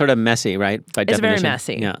all which is that. Sort of messy, right? By it's definition. very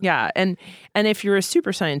messy. Yeah. And if you're a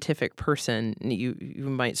super scientific person, you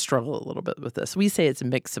might struggle a little bit with this. We say it's a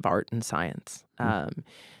mix of art and science.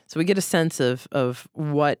 So we get a sense of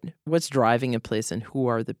what's driving a place and who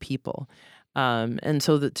are the people. And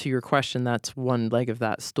so to your question, that's one leg of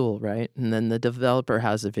that stool, right? And then the developer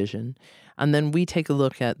has a vision. And then we take a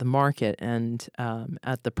look at the market and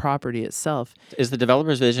at the property itself. Is the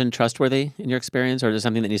developer's vision trustworthy in your experience, or is it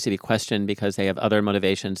something that needs to be questioned because they have other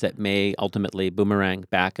motivations that may ultimately boomerang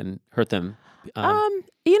back and hurt them? I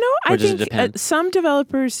think some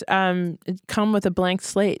developers come with a blank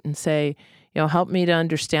slate and say, help me to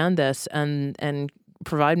understand this and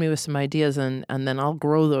provide me with some ideas, and then I'll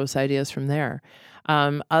grow those ideas from there.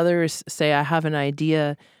 Others say, I have an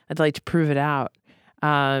idea, I'd like to prove it out.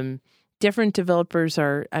 Different developers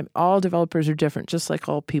all developers are different, just like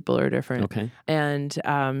all people are different. Okay. And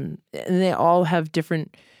they all have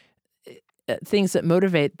different things that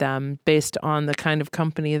motivate them based on the kind of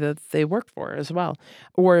company that they work for as well.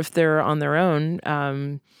 Or if they're on their own,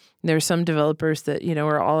 there are some developers that,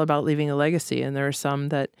 are all about leaving a legacy, and there are some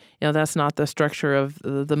that, that's not the structure of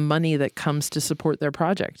the money that comes to support their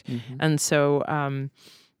project. Mm-hmm. And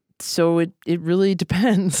so it really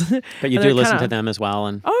depends. But you do listen to them as well.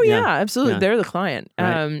 And yeah, absolutely. Yeah. They're the client.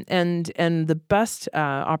 Right. And the best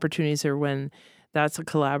opportunities are when that's a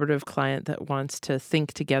collaborative client that wants to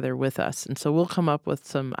think together with us. And so we'll come up with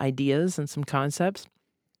some ideas and some concepts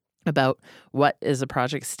about what is a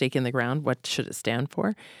project stake in the ground, what should it stand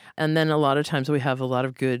for. And then a lot of times we have a lot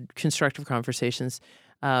of good constructive conversations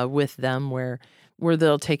with them where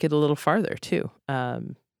they'll take it a little farther too. I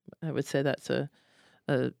would say that's a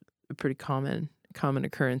pretty common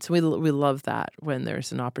occurrence. We love that when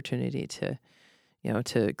there's an opportunity to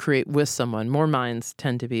create with someone. More minds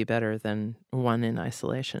tend to be better than one in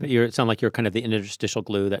isolation. It sounds like you're kind of the interstitial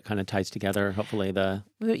glue that kind of ties together, hopefully,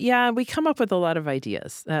 we come up with a lot of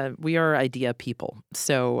ideas. We are idea people.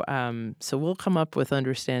 So we'll come up with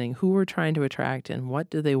understanding who we're trying to attract and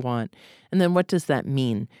what do they want. And then what does that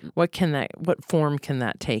mean? What form can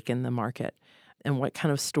that take in the market? And what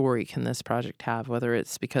kind of story can this project have? Whether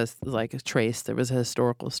it's because, like a Trace, there was a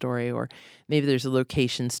historical story, or maybe there's a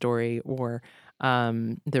location story, or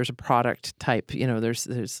there's a product type.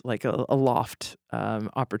 There's like a loft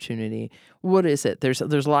opportunity. What is it?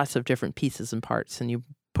 There's lots of different pieces and parts, and you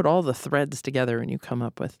put all the threads together, and you come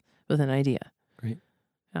up with an idea. Great.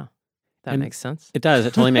 Yeah, that makes sense. It does.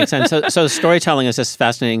 It totally makes sense. So storytelling is just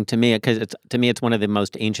fascinating to me because it's one of the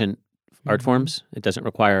most ancient art forms. It doesn't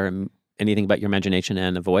require anything but your imagination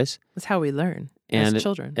and a voice. It's how we learn as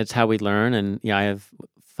children. It's how we learn. And I have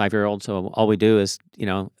a 5-year-old, so all we do is,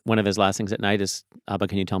 one of his last things at night is, Abba,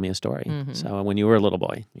 can you tell me a story? Mm-hmm. So when you were a little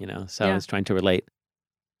boy, I was trying to relate.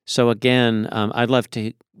 So again, I'd love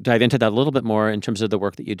to dive into that a little bit more in terms of the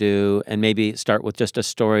work that you do, and maybe start with just a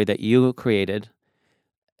story that you created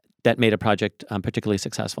that made a project particularly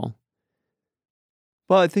successful.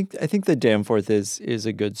 Well, I think the Danforth is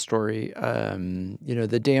a good story.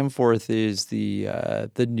 The Danforth is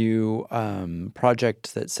the new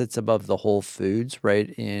project that sits above the Whole Foods, right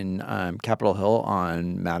in Capitol Hill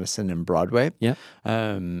on Madison and Broadway. Yeah,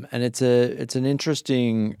 and it's an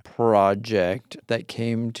interesting project that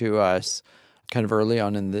came to us kind of early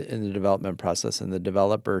on in the development process, and the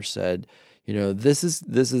developer said, this is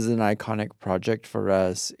an iconic project for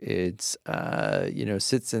us. It's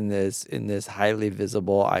sits in this highly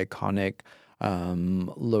visible, iconic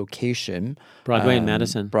location. Broadway and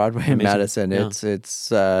Madison. Broadway and Madison. Yeah. It's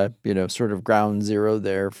sort of ground zero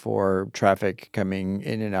there for traffic coming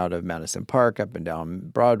in and out of Madison Park, up and down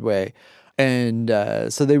Broadway. And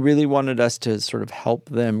so they really wanted us to sort of help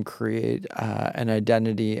them create an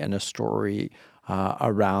identity and a story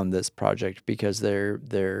around this project, because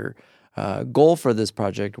they're goal for this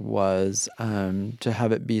project was to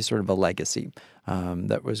have it be sort of a legacy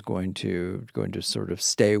that was going to sort of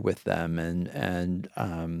stay with them. And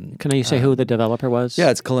Can you say who the developer was? yeah,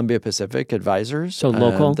 it's Columbia Pacific Advisors. So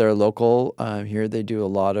local? They're local here. They do a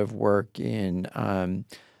lot of work in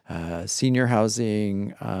senior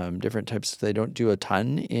housing, different types. They don't do a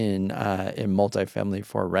ton in multifamily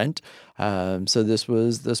for rent. So this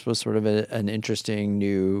was sort of an interesting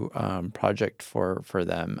new project for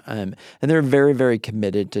them, and they're very, very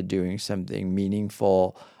committed to doing something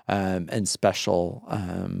meaningful and special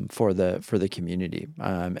for the community,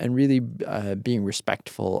 and really being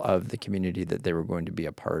respectful of the community that they were going to be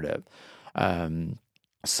a part of.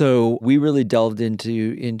 So we really delved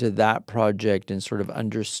into that project and sort of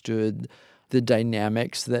understood the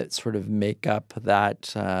dynamics that sort of make up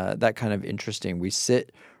that kind of interesting. We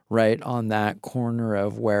sit right on that corner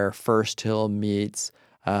of where First Hill meets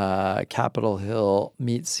Capitol Hill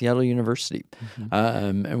meets Seattle University,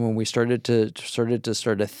 and when we started to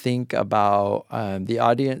think about the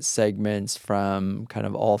audience segments from kind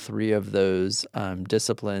of all three of those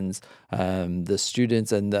disciplines, the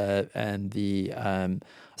students and the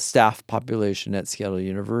staff population at Seattle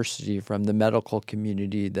University, from the medical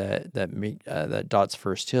community that dots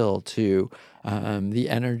First Hill to the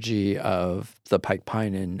energy of the Pike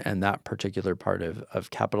Pine and that particular part of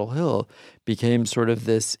Capitol Hill, became sort of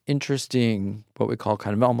this interesting, what we call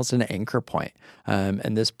kind of almost an anchor point.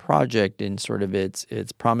 And this project, in sort of its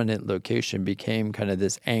prominent location, became kind of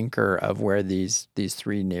this anchor of where these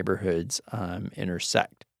three neighborhoods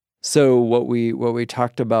intersect. So what we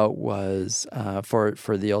talked about was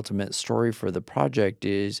for the ultimate story for the project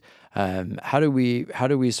is how do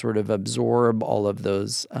we sort of absorb all of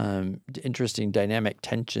those interesting dynamic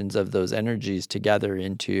tensions of those energies together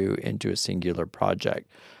into a singular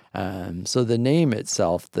project. So the name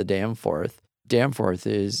itself, the Danforth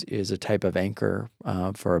is a type of anchor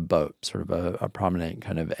for a boat, sort of a prominent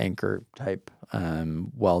kind of anchor type,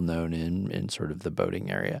 well known in sort of the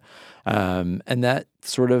boating area, and that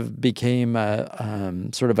sort of became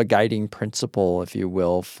sort of a guiding principle, if you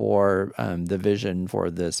will, for the vision for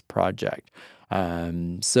this project.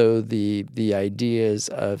 So the ideas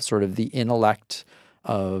of sort of the intellect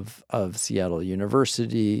of Seattle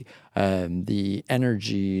University, the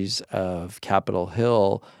energies of Capitol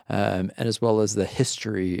Hill, and as well as the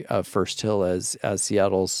history of First Hill as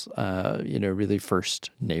Seattle's really first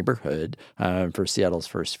neighborhood for Seattle's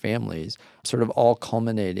first families, sort of all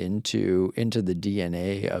culminate into the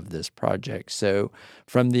DNA of this project. So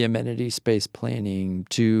from the amenity space planning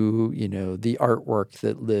to the artwork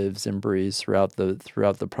that lives and breathes throughout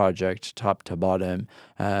the project, top to bottom,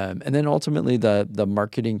 and then ultimately the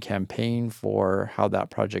marketing campaign for how that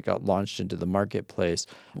project got launched into the marketplace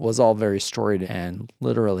was all very storied and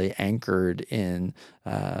literally anchored in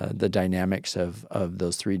the dynamics of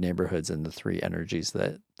those three neighborhoods and the three energies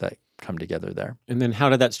that come together there. And then how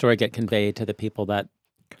did that story get conveyed to the people that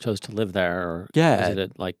chose to live there? Or Yeah.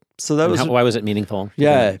 why was it meaningful?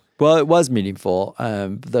 Yeah. Well, it was meaningful.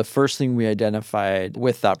 The first thing we identified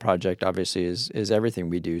with that project, obviously, is everything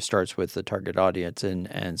we do starts with the target audience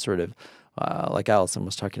and sort of like Allison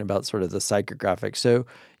was talking about, sort of the psychographic. So,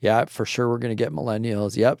 yeah, for sure we're going to get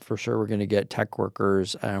millennials. Yep, for sure we're going to get tech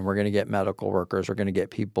workers, and we're going to get medical workers. We're going to get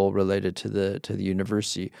people related to the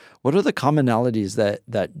university. What are the commonalities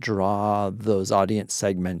that draw those audience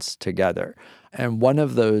segments together? And one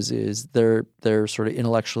of those is they're sort of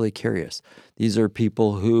intellectually curious. These are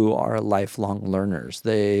people who are lifelong learners.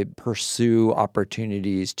 They pursue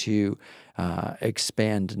opportunities to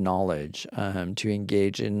expand knowledge, to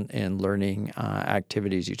engage in learning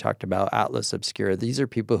activities. You talked about Atlas Obscura. These are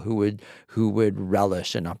people who would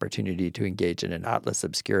relish an opportunity to engage in an Atlas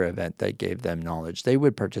Obscura event that gave them knowledge. They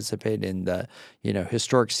would participate in the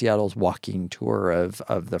historic Seattle's walking tour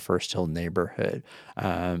of the First Hill neighborhood.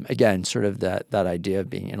 Again, sort of that idea of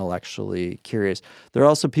being intellectually curious. There are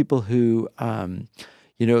also people who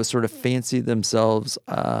sort of fancy themselves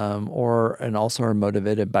and also are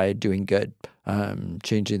motivated by doing good,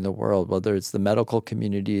 changing the world, whether it's the medical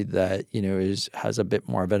community that, has a bit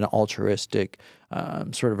more of an altruistic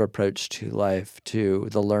sort of approach to life, to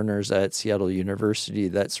the learners at Seattle University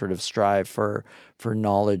that sort of strive for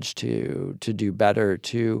knowledge to do better,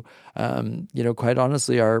 to, quite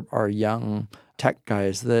honestly, our young tech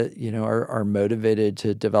guys that are motivated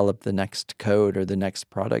to develop the next code or the next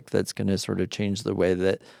product that's going to sort of change the way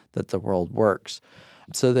that the world works.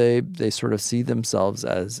 So they sort of see themselves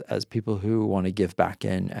as people who want to give back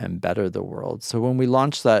and better the world. So when we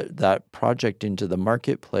launched that project into the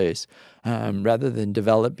marketplace, rather than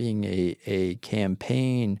developing a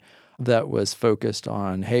campaign that was focused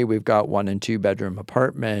on, hey, we've got 1 and 2 bedroom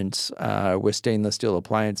apartments with stainless steel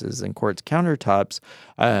appliances and quartz countertops.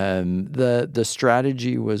 The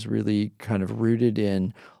strategy was really kind of rooted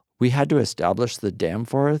in, we had to establish the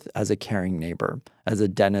Danforth as a caring neighbor, as a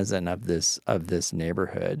denizen of this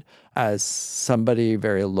neighborhood, as somebody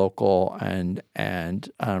very local and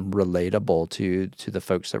relatable to the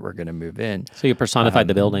folks that were going to move in. So you personified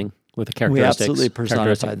the building with the characteristics. We absolutely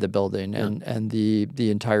personified the building, and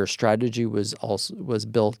the entire strategy was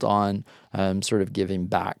built on sort of giving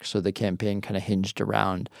back. So the campaign kind of hinged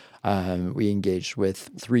around. We engaged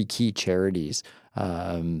with 3 key charities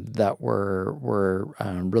that were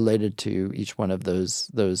related to each one of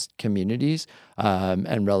those communities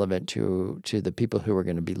and relevant to the people who were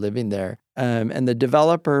going to be living there. And the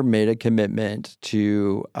developer made a commitment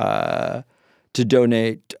to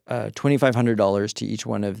donate $2,500 to each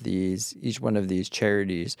one of these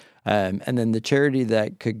charities, and then the charity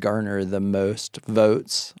that could garner the most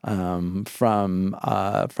votes from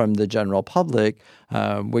the general public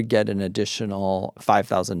would get an additional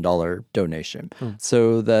 $5,000 donation.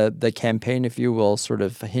 So the campaign, if you will, sort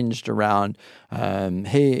of hinged around,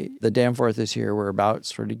 hey, the Danforth is here. We're about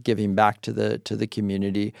sort of giving back to the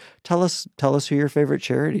community. Tell us who your favorite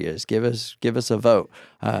charity is. Give us a vote.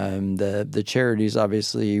 The charities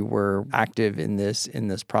obviously were active in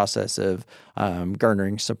this process of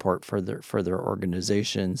garnering support for their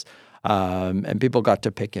organizations, and people got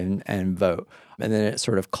to pick and vote. And then it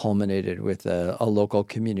sort of culminated with a local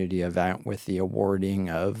community event with the awarding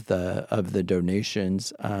of the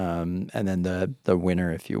donations, and then the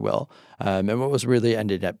winner, if you will. And what was really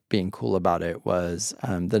ended up being cool about it was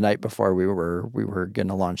the night before we were going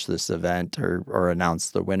to launch this event or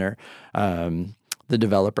announce the winner. The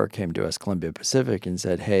developer came to us, Columbia Pacific, and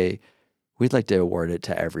said, hey, we'd like to award it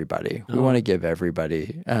to everybody. We want to give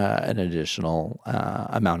everybody an additional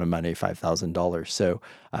amount of money, $5,000.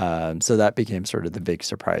 So that became sort of the big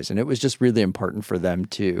surprise. And it was just really important for them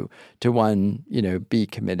to one, be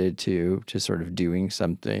committed to sort of doing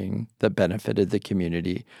something that benefited the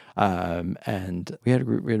community. And we had a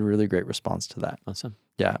really great response to that. Awesome.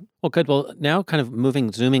 Yeah. Well, good. Well, now kind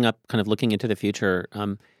of zooming up, kind of looking into the future.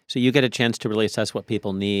 So you get a chance to really assess what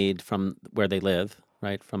people need from where they live,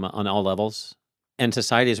 right, from on all levels. And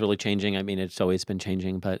society is really changing. I mean, it's always been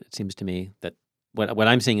changing, but it seems to me that what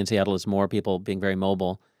I'm seeing in Seattle is more people being very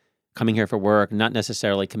mobile, coming here for work, not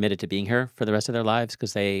necessarily committed to being here for the rest of their lives,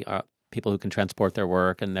 because they are people who can transport their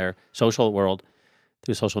work and their social world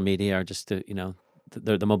through social media, or just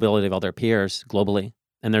the mobility of all their peers globally.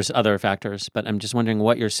 And there's other factors, but I'm just wondering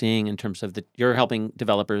what you're seeing in terms of you're helping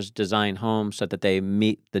developers design homes so that they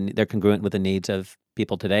meet they're congruent with the needs of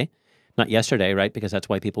people today, not yesterday, right? Because that's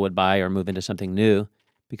why people would buy or move into something new,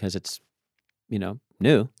 because it's,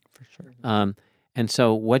 new. For sure. And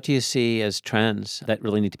so what do you see as trends that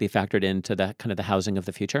really need to be factored into that kind of the housing of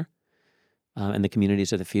the future and the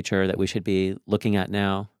communities of the future that we should be looking at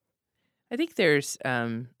now? I think there's,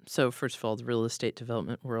 so first of all, the real estate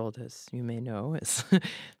development world, as you may know, is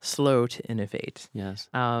slow to innovate. Yes.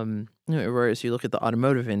 Whereas you look at the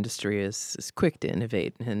automotive industry is quick to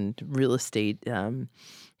innovate, and real estate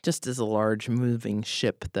just is a large moving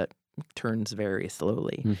ship that turns very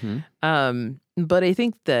slowly. Mm-hmm. But I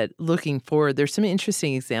think that looking forward, there's some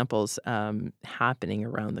interesting examples happening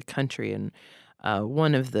around the country, and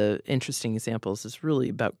one of the interesting examples is really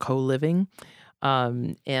about co-living.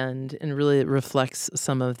 And really it reflects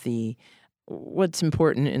some of what's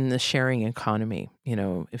important in the sharing economy.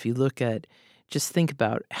 If you just think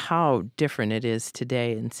about how different it is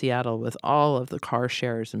today in Seattle with all of the car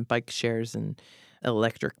shares and bike shares and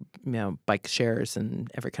electric, bike shares and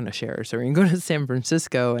every kind of shares. Or you can go to San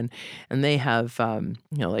Francisco and they have,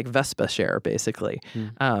 like Vespa share basically,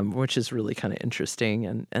 which is really kind of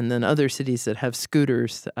interesting. And then other cities that have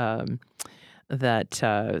scooters, that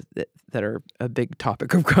are a big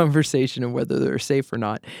topic of conversation and whether they're safe or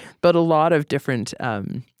not. But a lot of different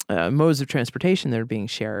modes of transportation that are being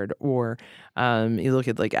shared. Or you look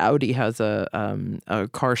at like Audi has a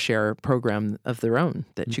car share program of their own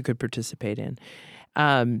that you could participate in.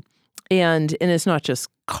 And it's not just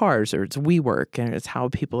cars, or it's WeWork, and it's how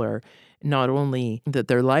people are not only that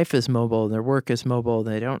their life is mobile, their work is mobile,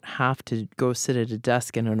 they don't have to go sit at a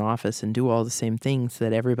desk in an office and do all the same things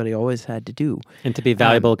that everybody always had to do. And to be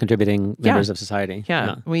valuable, contributing members of society.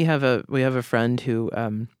 Yeah. We have a friend who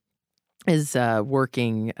is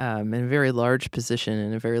working in a very large position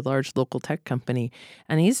in a very large local tech company,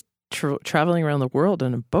 and he's traveling around the world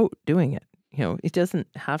on a boat doing it. It doesn't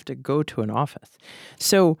have to go to an office.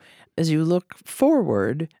 So as you look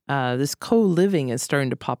forward, this co-living is starting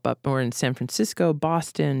to pop up more in San Francisco,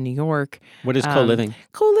 Boston, New York. What is co-living?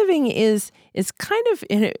 Co-living is kind of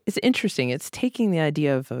it's interesting. It's taking the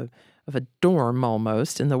idea of a dorm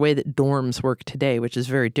almost, in the way that dorms work today, which is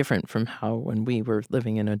very different from how when we were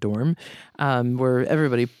living in a dorm, where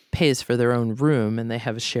everybody pays for their own room and they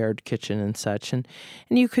have a shared kitchen and such. And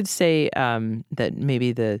you could say that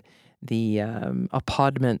maybe the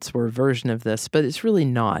apartments were a version of this, but it's really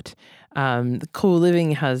not. The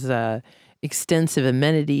co-living has extensive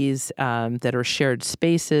amenities that are shared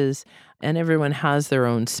spaces, and everyone has their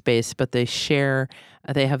own space, but they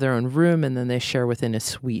have their own room, and then they share within a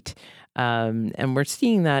suite. And we're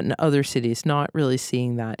seeing that in other cities, not really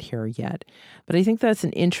seeing that here yet. But I think that's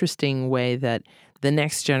an interesting way that the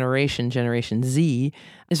next generation, Generation Z,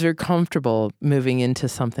 is very comfortable moving into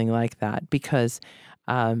something like that because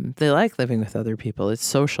they like living with other people. It's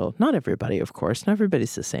social. Not everybody, of course. Not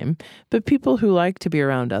everybody's the same. But people who like to be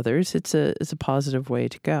around others, it's a positive way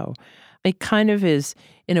to go. It kind of is,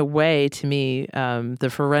 in a way, to me, the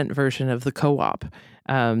for rent version of the co-op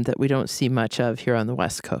that we don't see much of here on the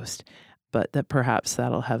West Coast, but that perhaps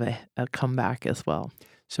that'll have a comeback as well.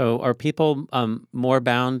 So are people more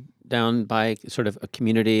bound down by sort of a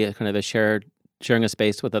community, a kind of a sharing a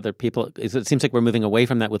space with other people? It seems like we're moving away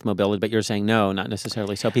from that with mobility, but you're saying no, not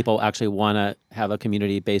necessarily. So people actually want to have a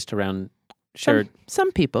community based around shared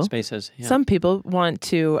some people spaces. Yeah. Some people want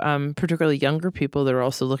to, particularly younger people, that are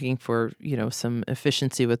also looking for some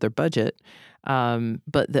efficiency with their budget,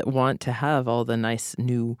 but that want to have all the nice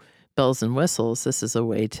new bells and whistles. This is a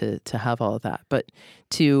way to have all of that. But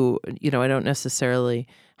I don't necessarily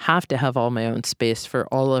have to have all my own space for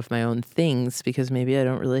all of my own things, because maybe I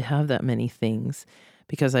don't really have that many things,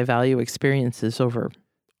 because I value experiences over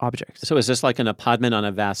objects. So is this like an apartment on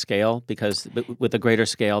a vast scale? Because with a greater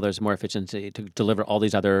scale, there's more efficiency to deliver all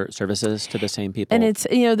these other services to the same people. And it's,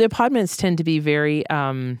 the apartments tend to be very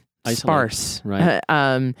sparse, right?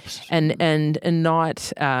 And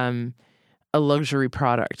not a luxury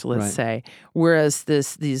product, let's say. Whereas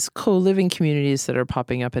these co-living communities that are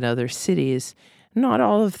popping up in other cities, not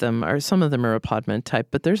all of them are. Some of them are apartment type,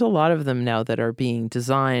 but there's a lot of them now that are being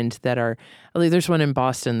designed that are. There's one in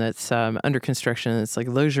Boston that's under construction. It's like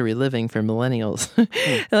luxury living for millennials.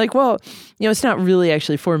 They're like, well, it's not really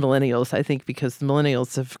actually for millennials. I think because the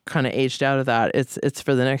millennials have kind of aged out of that. It's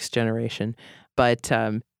for the next generation, but.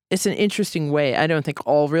 It's an interesting way. I don't think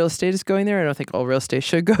all real estate is going there. I don't think all real estate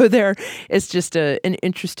should go there. It's just an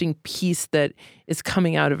interesting piece that is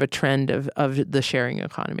coming out of a trend of the sharing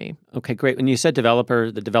economy. Okay, great. When you said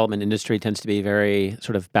developer, the development industry tends to be very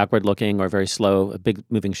sort of backward-looking or very slow, a big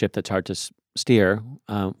moving ship that's hard to steer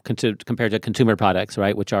compared to consumer products,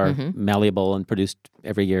 right, which are malleable and produced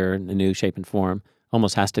every year in a new shape and form.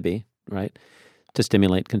 Almost has to be, right, to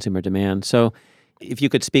stimulate consumer demand. So if you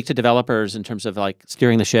could speak to developers in terms of like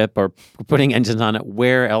steering the ship or putting engines on it,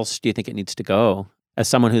 where else do you think it needs to go? As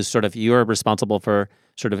someone who's sort of, you're responsible for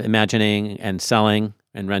sort of imagining and selling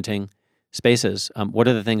and renting spaces, what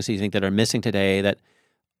are the things that you think that are missing today that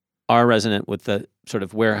are resonant with the sort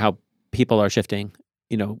of how people are shifting,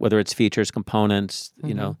 whether it's features, components,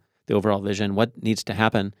 the overall vision, what needs to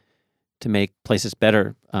happen to make places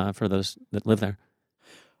better for those that live there?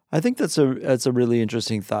 I think that's a really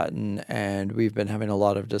interesting thought, and we've been having a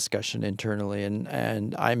lot of discussion internally,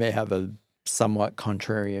 and I may have a somewhat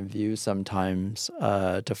contrarian view sometimes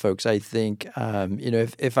to folks. I think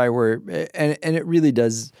if I were, and it really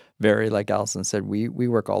does vary, like Allison said, we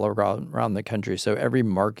work all around the country, so every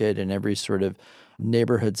market and every sort of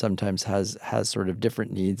neighborhood sometimes has sort of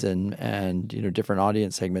different needs and different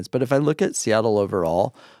audience segments. But if I look at Seattle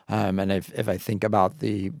overall, and if I think about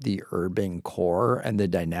the urban core and the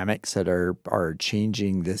dynamics that are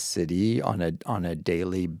changing this city on a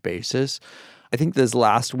daily basis, I think this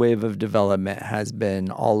last wave of development has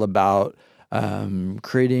been all about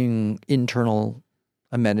creating internal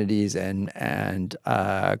amenities and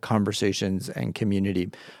conversations and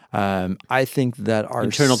community. I think that our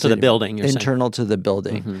internal to the building. To the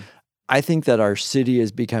building. Mm-hmm. I think that our city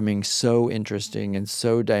is becoming so interesting and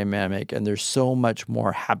so dynamic, and there's so much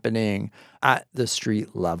more happening at the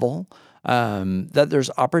street level that there's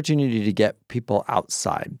opportunity to get people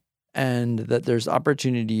outside. And that there's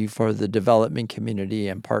opportunity for the development community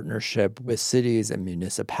and partnership with cities and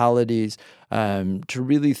municipalities to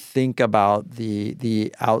really think about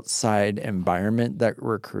the outside environment that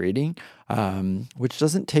we're creating, which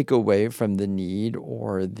doesn't take away from the need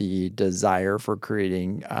or the desire for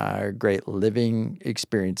creating great living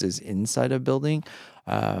experiences inside a building.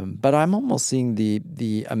 But I'm almost seeing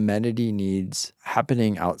the amenity needs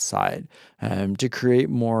happening outside to create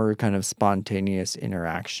more kind of spontaneous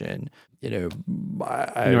interaction.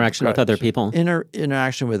 Interaction with other people.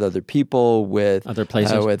 Interaction with other people, with other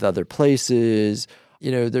places. With other places.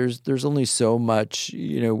 There's only so much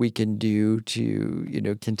we can do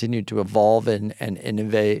to continue to evolve and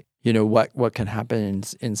innovate. What can happen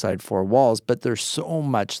inside four walls, but there's so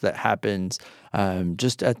much that happens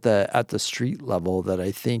just at the street level that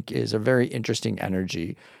I think is a very interesting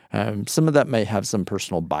energy. Some of that might have some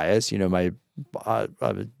personal bias. My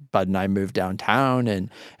Bud and I moved downtown, and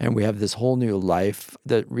we have this whole new life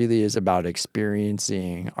that really is about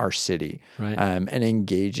experiencing our city, right. And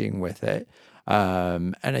engaging with it.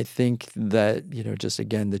 And I think that just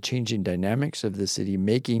again the changing dynamics of the city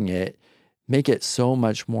make it so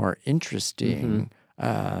much more interesting.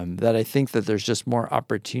 That I think that there's just more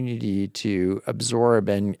opportunity to absorb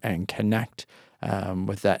and connect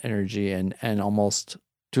with that energy and almost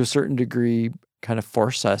to a certain degree kind of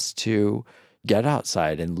force us to get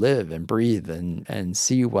outside and live and breathe and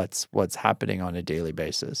see what's happening on a daily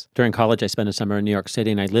basis. During college, I spent a summer in New York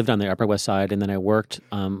City, and I lived on the Upper West Side, and then I worked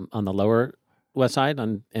on the Lower West Side,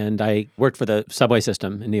 and I worked for the subway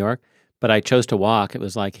system in New York, but I chose to walk. It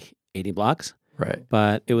was like 80 blocks. Right.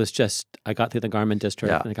 But it was just, I got through the Garment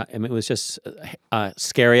District, Yeah. and it was just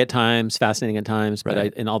scary at times, fascinating at times, but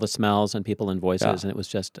Right. and all the smells and people and voices, Yeah. and it was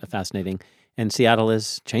just fascinating. And Seattle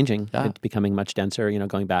is changing. Yeah. It's becoming much denser,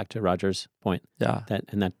 going back to Roger's point. Yeah.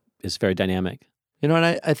 That is very dynamic. And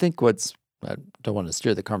I think I don't want to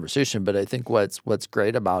steer the conversation, but I think what's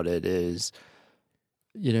great about it is,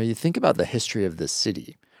 you think about the history of this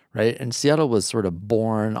city, right? And Seattle was sort of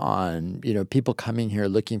born on, people coming here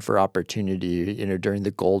looking for opportunity, during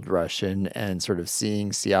the gold rush and sort of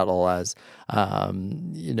seeing Seattle as,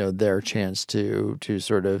 their chance to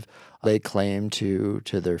sort of lay claim to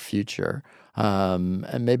their future.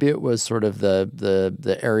 And maybe it was sort of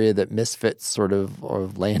the area that misfits sort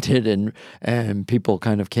of landed and people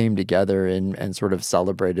kind of came together and sort of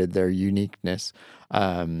celebrated their uniqueness.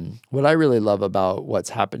 What I really love about what's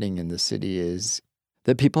happening in the city is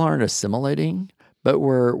that people aren't assimilating, but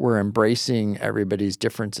we're embracing everybody's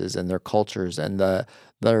differences and their cultures and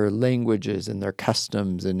their languages and their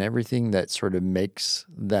customs and everything that sort of makes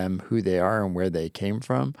them who they are and where they came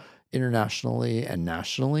from internationally and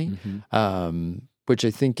nationally, which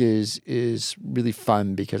I think is really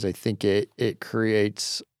fun because I think it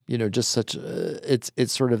creates just such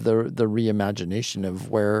it's sort of the reimagination of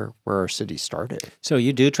where our city started. So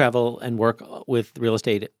you do travel and work with real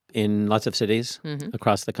estate in lots of cities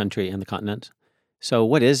across the country and the continent.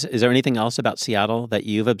 So is there anything else about Seattle that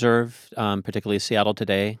you've observed, particularly Seattle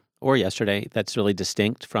today or yesterday, that's really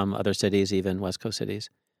distinct from other cities, even West Coast cities?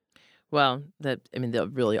 Well, the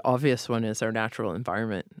really obvious one is our natural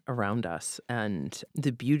environment around us and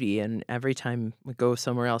the beauty. And every time we go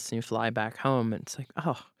somewhere else and you fly back home, it's like,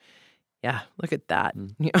 oh, yeah, look at that.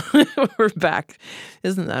 We're back.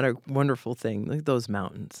 Isn't that a wonderful thing? Look at those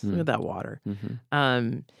mountains. Look at that water.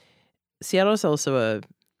 Seattle is also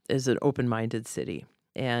is an open-minded city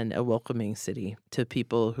and a welcoming city to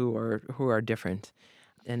people who are different,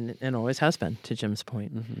 and always has been, to Jim's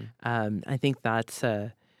point. I think that's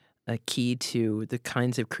a key to the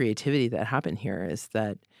kinds of creativity that happen here is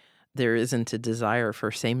that there isn't a desire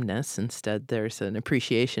for sameness. Instead, there's an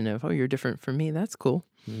appreciation of, oh, you're different from me. That's cool.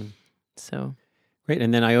 So great.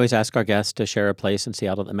 And then I always ask our guests to share a place in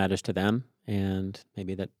Seattle that matters to them, and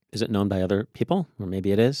maybe that isn't known by other people, or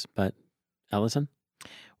maybe it is. But Allison?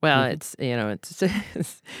 Well, it's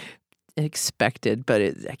expected, but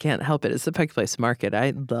I can't help it. It's the Pike Place Market.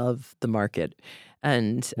 I love the market,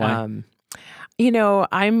 and why?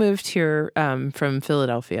 I moved here from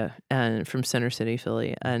Philadelphia and from Center City,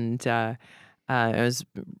 Philly, and I was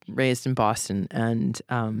raised in Boston, and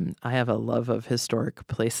I have a love of historic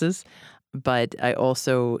places. But I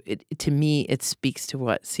also, to me, it speaks to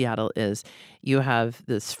what Seattle is. You have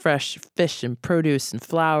this fresh fish and produce and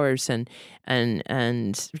flowers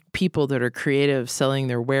and people that are creative selling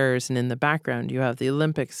their wares. And in the background, you have the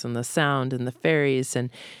Olympics and the sound and the ferries.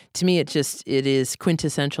 And to me, it is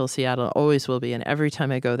quintessential Seattle. Always will be. And every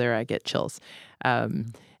time I go there, I get chills.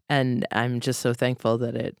 And And I'm just so thankful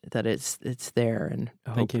that it's there, and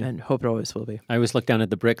Thank you. hope it always will be. I always look down at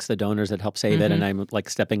the bricks, the donors that help save it, and I'm like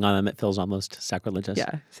stepping on them. It feels almost sacrilegious.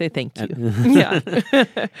 Yeah, say thank you. Yeah.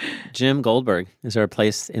 Jim Goldberg, is there a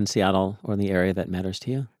place in Seattle or in the area that matters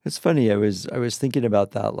to you? It's funny. I was thinking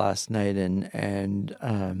about that last night, and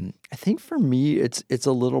I think for me, it's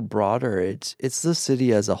a little broader. It's the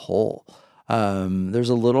city as a whole. There's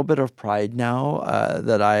a little bit of pride now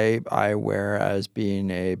that I wear as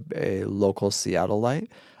being a local Seattleite,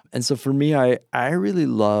 and so for me, I really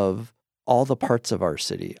love all the parts of our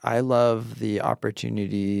city. I love the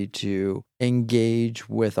opportunity to engage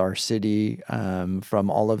with our city from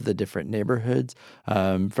all of the different neighborhoods,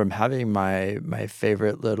 from having my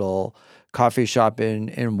favorite little coffee shop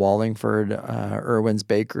in Wallingford, Irwin's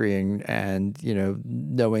Bakery, and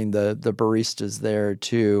knowing the baristas there,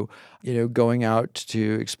 to going out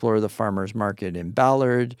to explore the farmers market in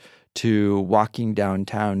Ballard, to walking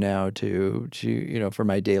downtown now to for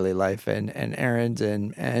my daily life and errands,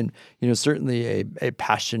 and certainly a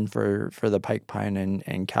passion for the Pike Pine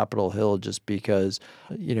and Capitol Hill, just because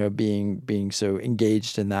being so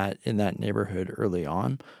engaged in that neighborhood early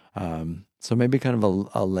on. So maybe kind of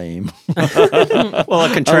a lame. Well, a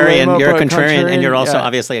contrarian. You're a contrarian, and you're also yeah.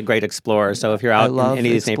 obviously a great explorer. So if you're out in any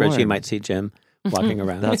of these neighborhoods, you exploring. might see Jim walking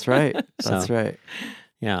around. That's right. That's right.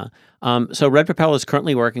 Yeah. So Red Propeller is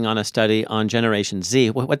currently working on a study on Generation Z.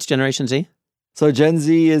 What's Generation Z? So Gen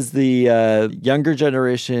Z is the younger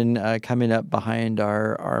generation coming up behind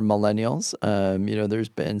our millennials. There's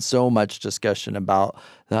been so much discussion about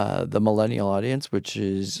the millennial audience, which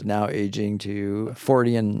is now aging to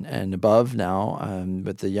 40 and above now,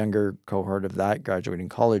 with the younger cohort of that graduating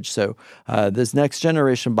college. So this next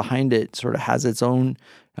generation behind it sort of has its own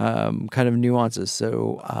kind of nuances.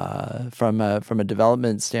 So from a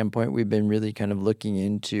development standpoint, we've been really kind of looking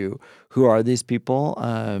into who are these people,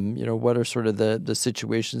 what are sort of the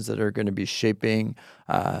situations that are going to be shaping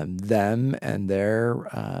them and their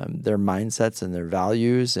mindsets and their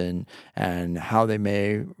values and how they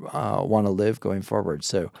may want to live going forward.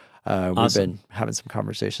 So Awesome. We've been having some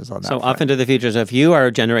conversations on that. So front. off into the future. So if you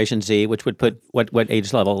are Generation Z, which would put what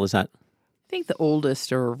age level is that? I think the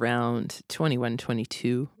oldest are around 21,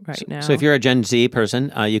 22 right now. So if you're a Gen Z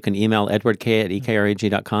person, you can email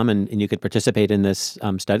edwardk@ekreg.com and you could participate in this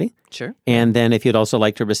study. Sure. And then if you'd also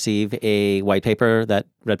like to receive a white paper that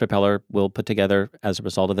Red Propeller will put together as a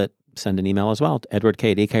result of it, send an email as well to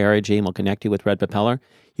edwardk@ekreg, and we'll connect you with Red Propeller.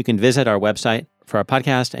 You can visit our website for our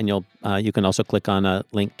podcast, and you can also click on a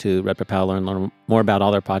link to Red Propeller and learn more about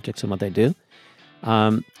all their projects and what they do.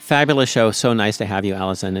 Fabulous show. So nice to have you,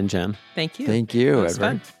 Allison and Jim. Thank you. Thank you, It was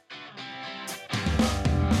Edward. fun.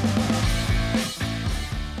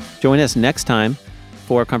 Join us next time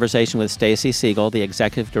for a conversation with Stacy Siegel, the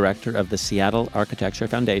executive director of the Seattle Architecture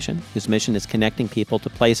Foundation, whose mission is connecting people to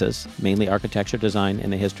places, mainly architecture, design,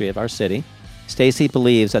 and the history of our city. Stacy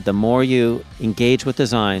believes that the more you engage with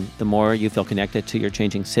design, the more you feel connected to your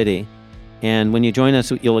changing city. And when you join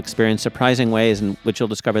us, you'll experience surprising ways in which you'll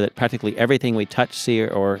discover that practically everything we touch, see,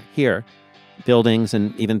 or hear, buildings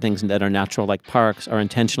and even things that are natural like parks, are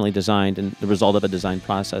intentionally designed and the result of a design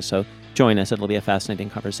process. So join us. It'll be a fascinating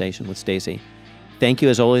conversation with Stacy. Thank you,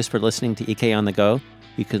 as always, for listening to EK on the Go.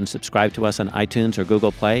 You can subscribe to us on iTunes or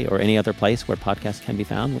Google Play or any other place where podcasts can be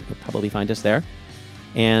found. You'll probably find us there.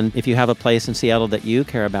 And if you have a place in Seattle that you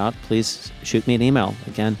care about, please shoot me an email.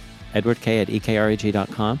 Again,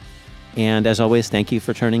 edwardk@ekreg.com. And as always, thank you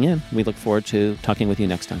for tuning in. We look forward to talking with you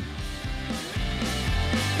next time.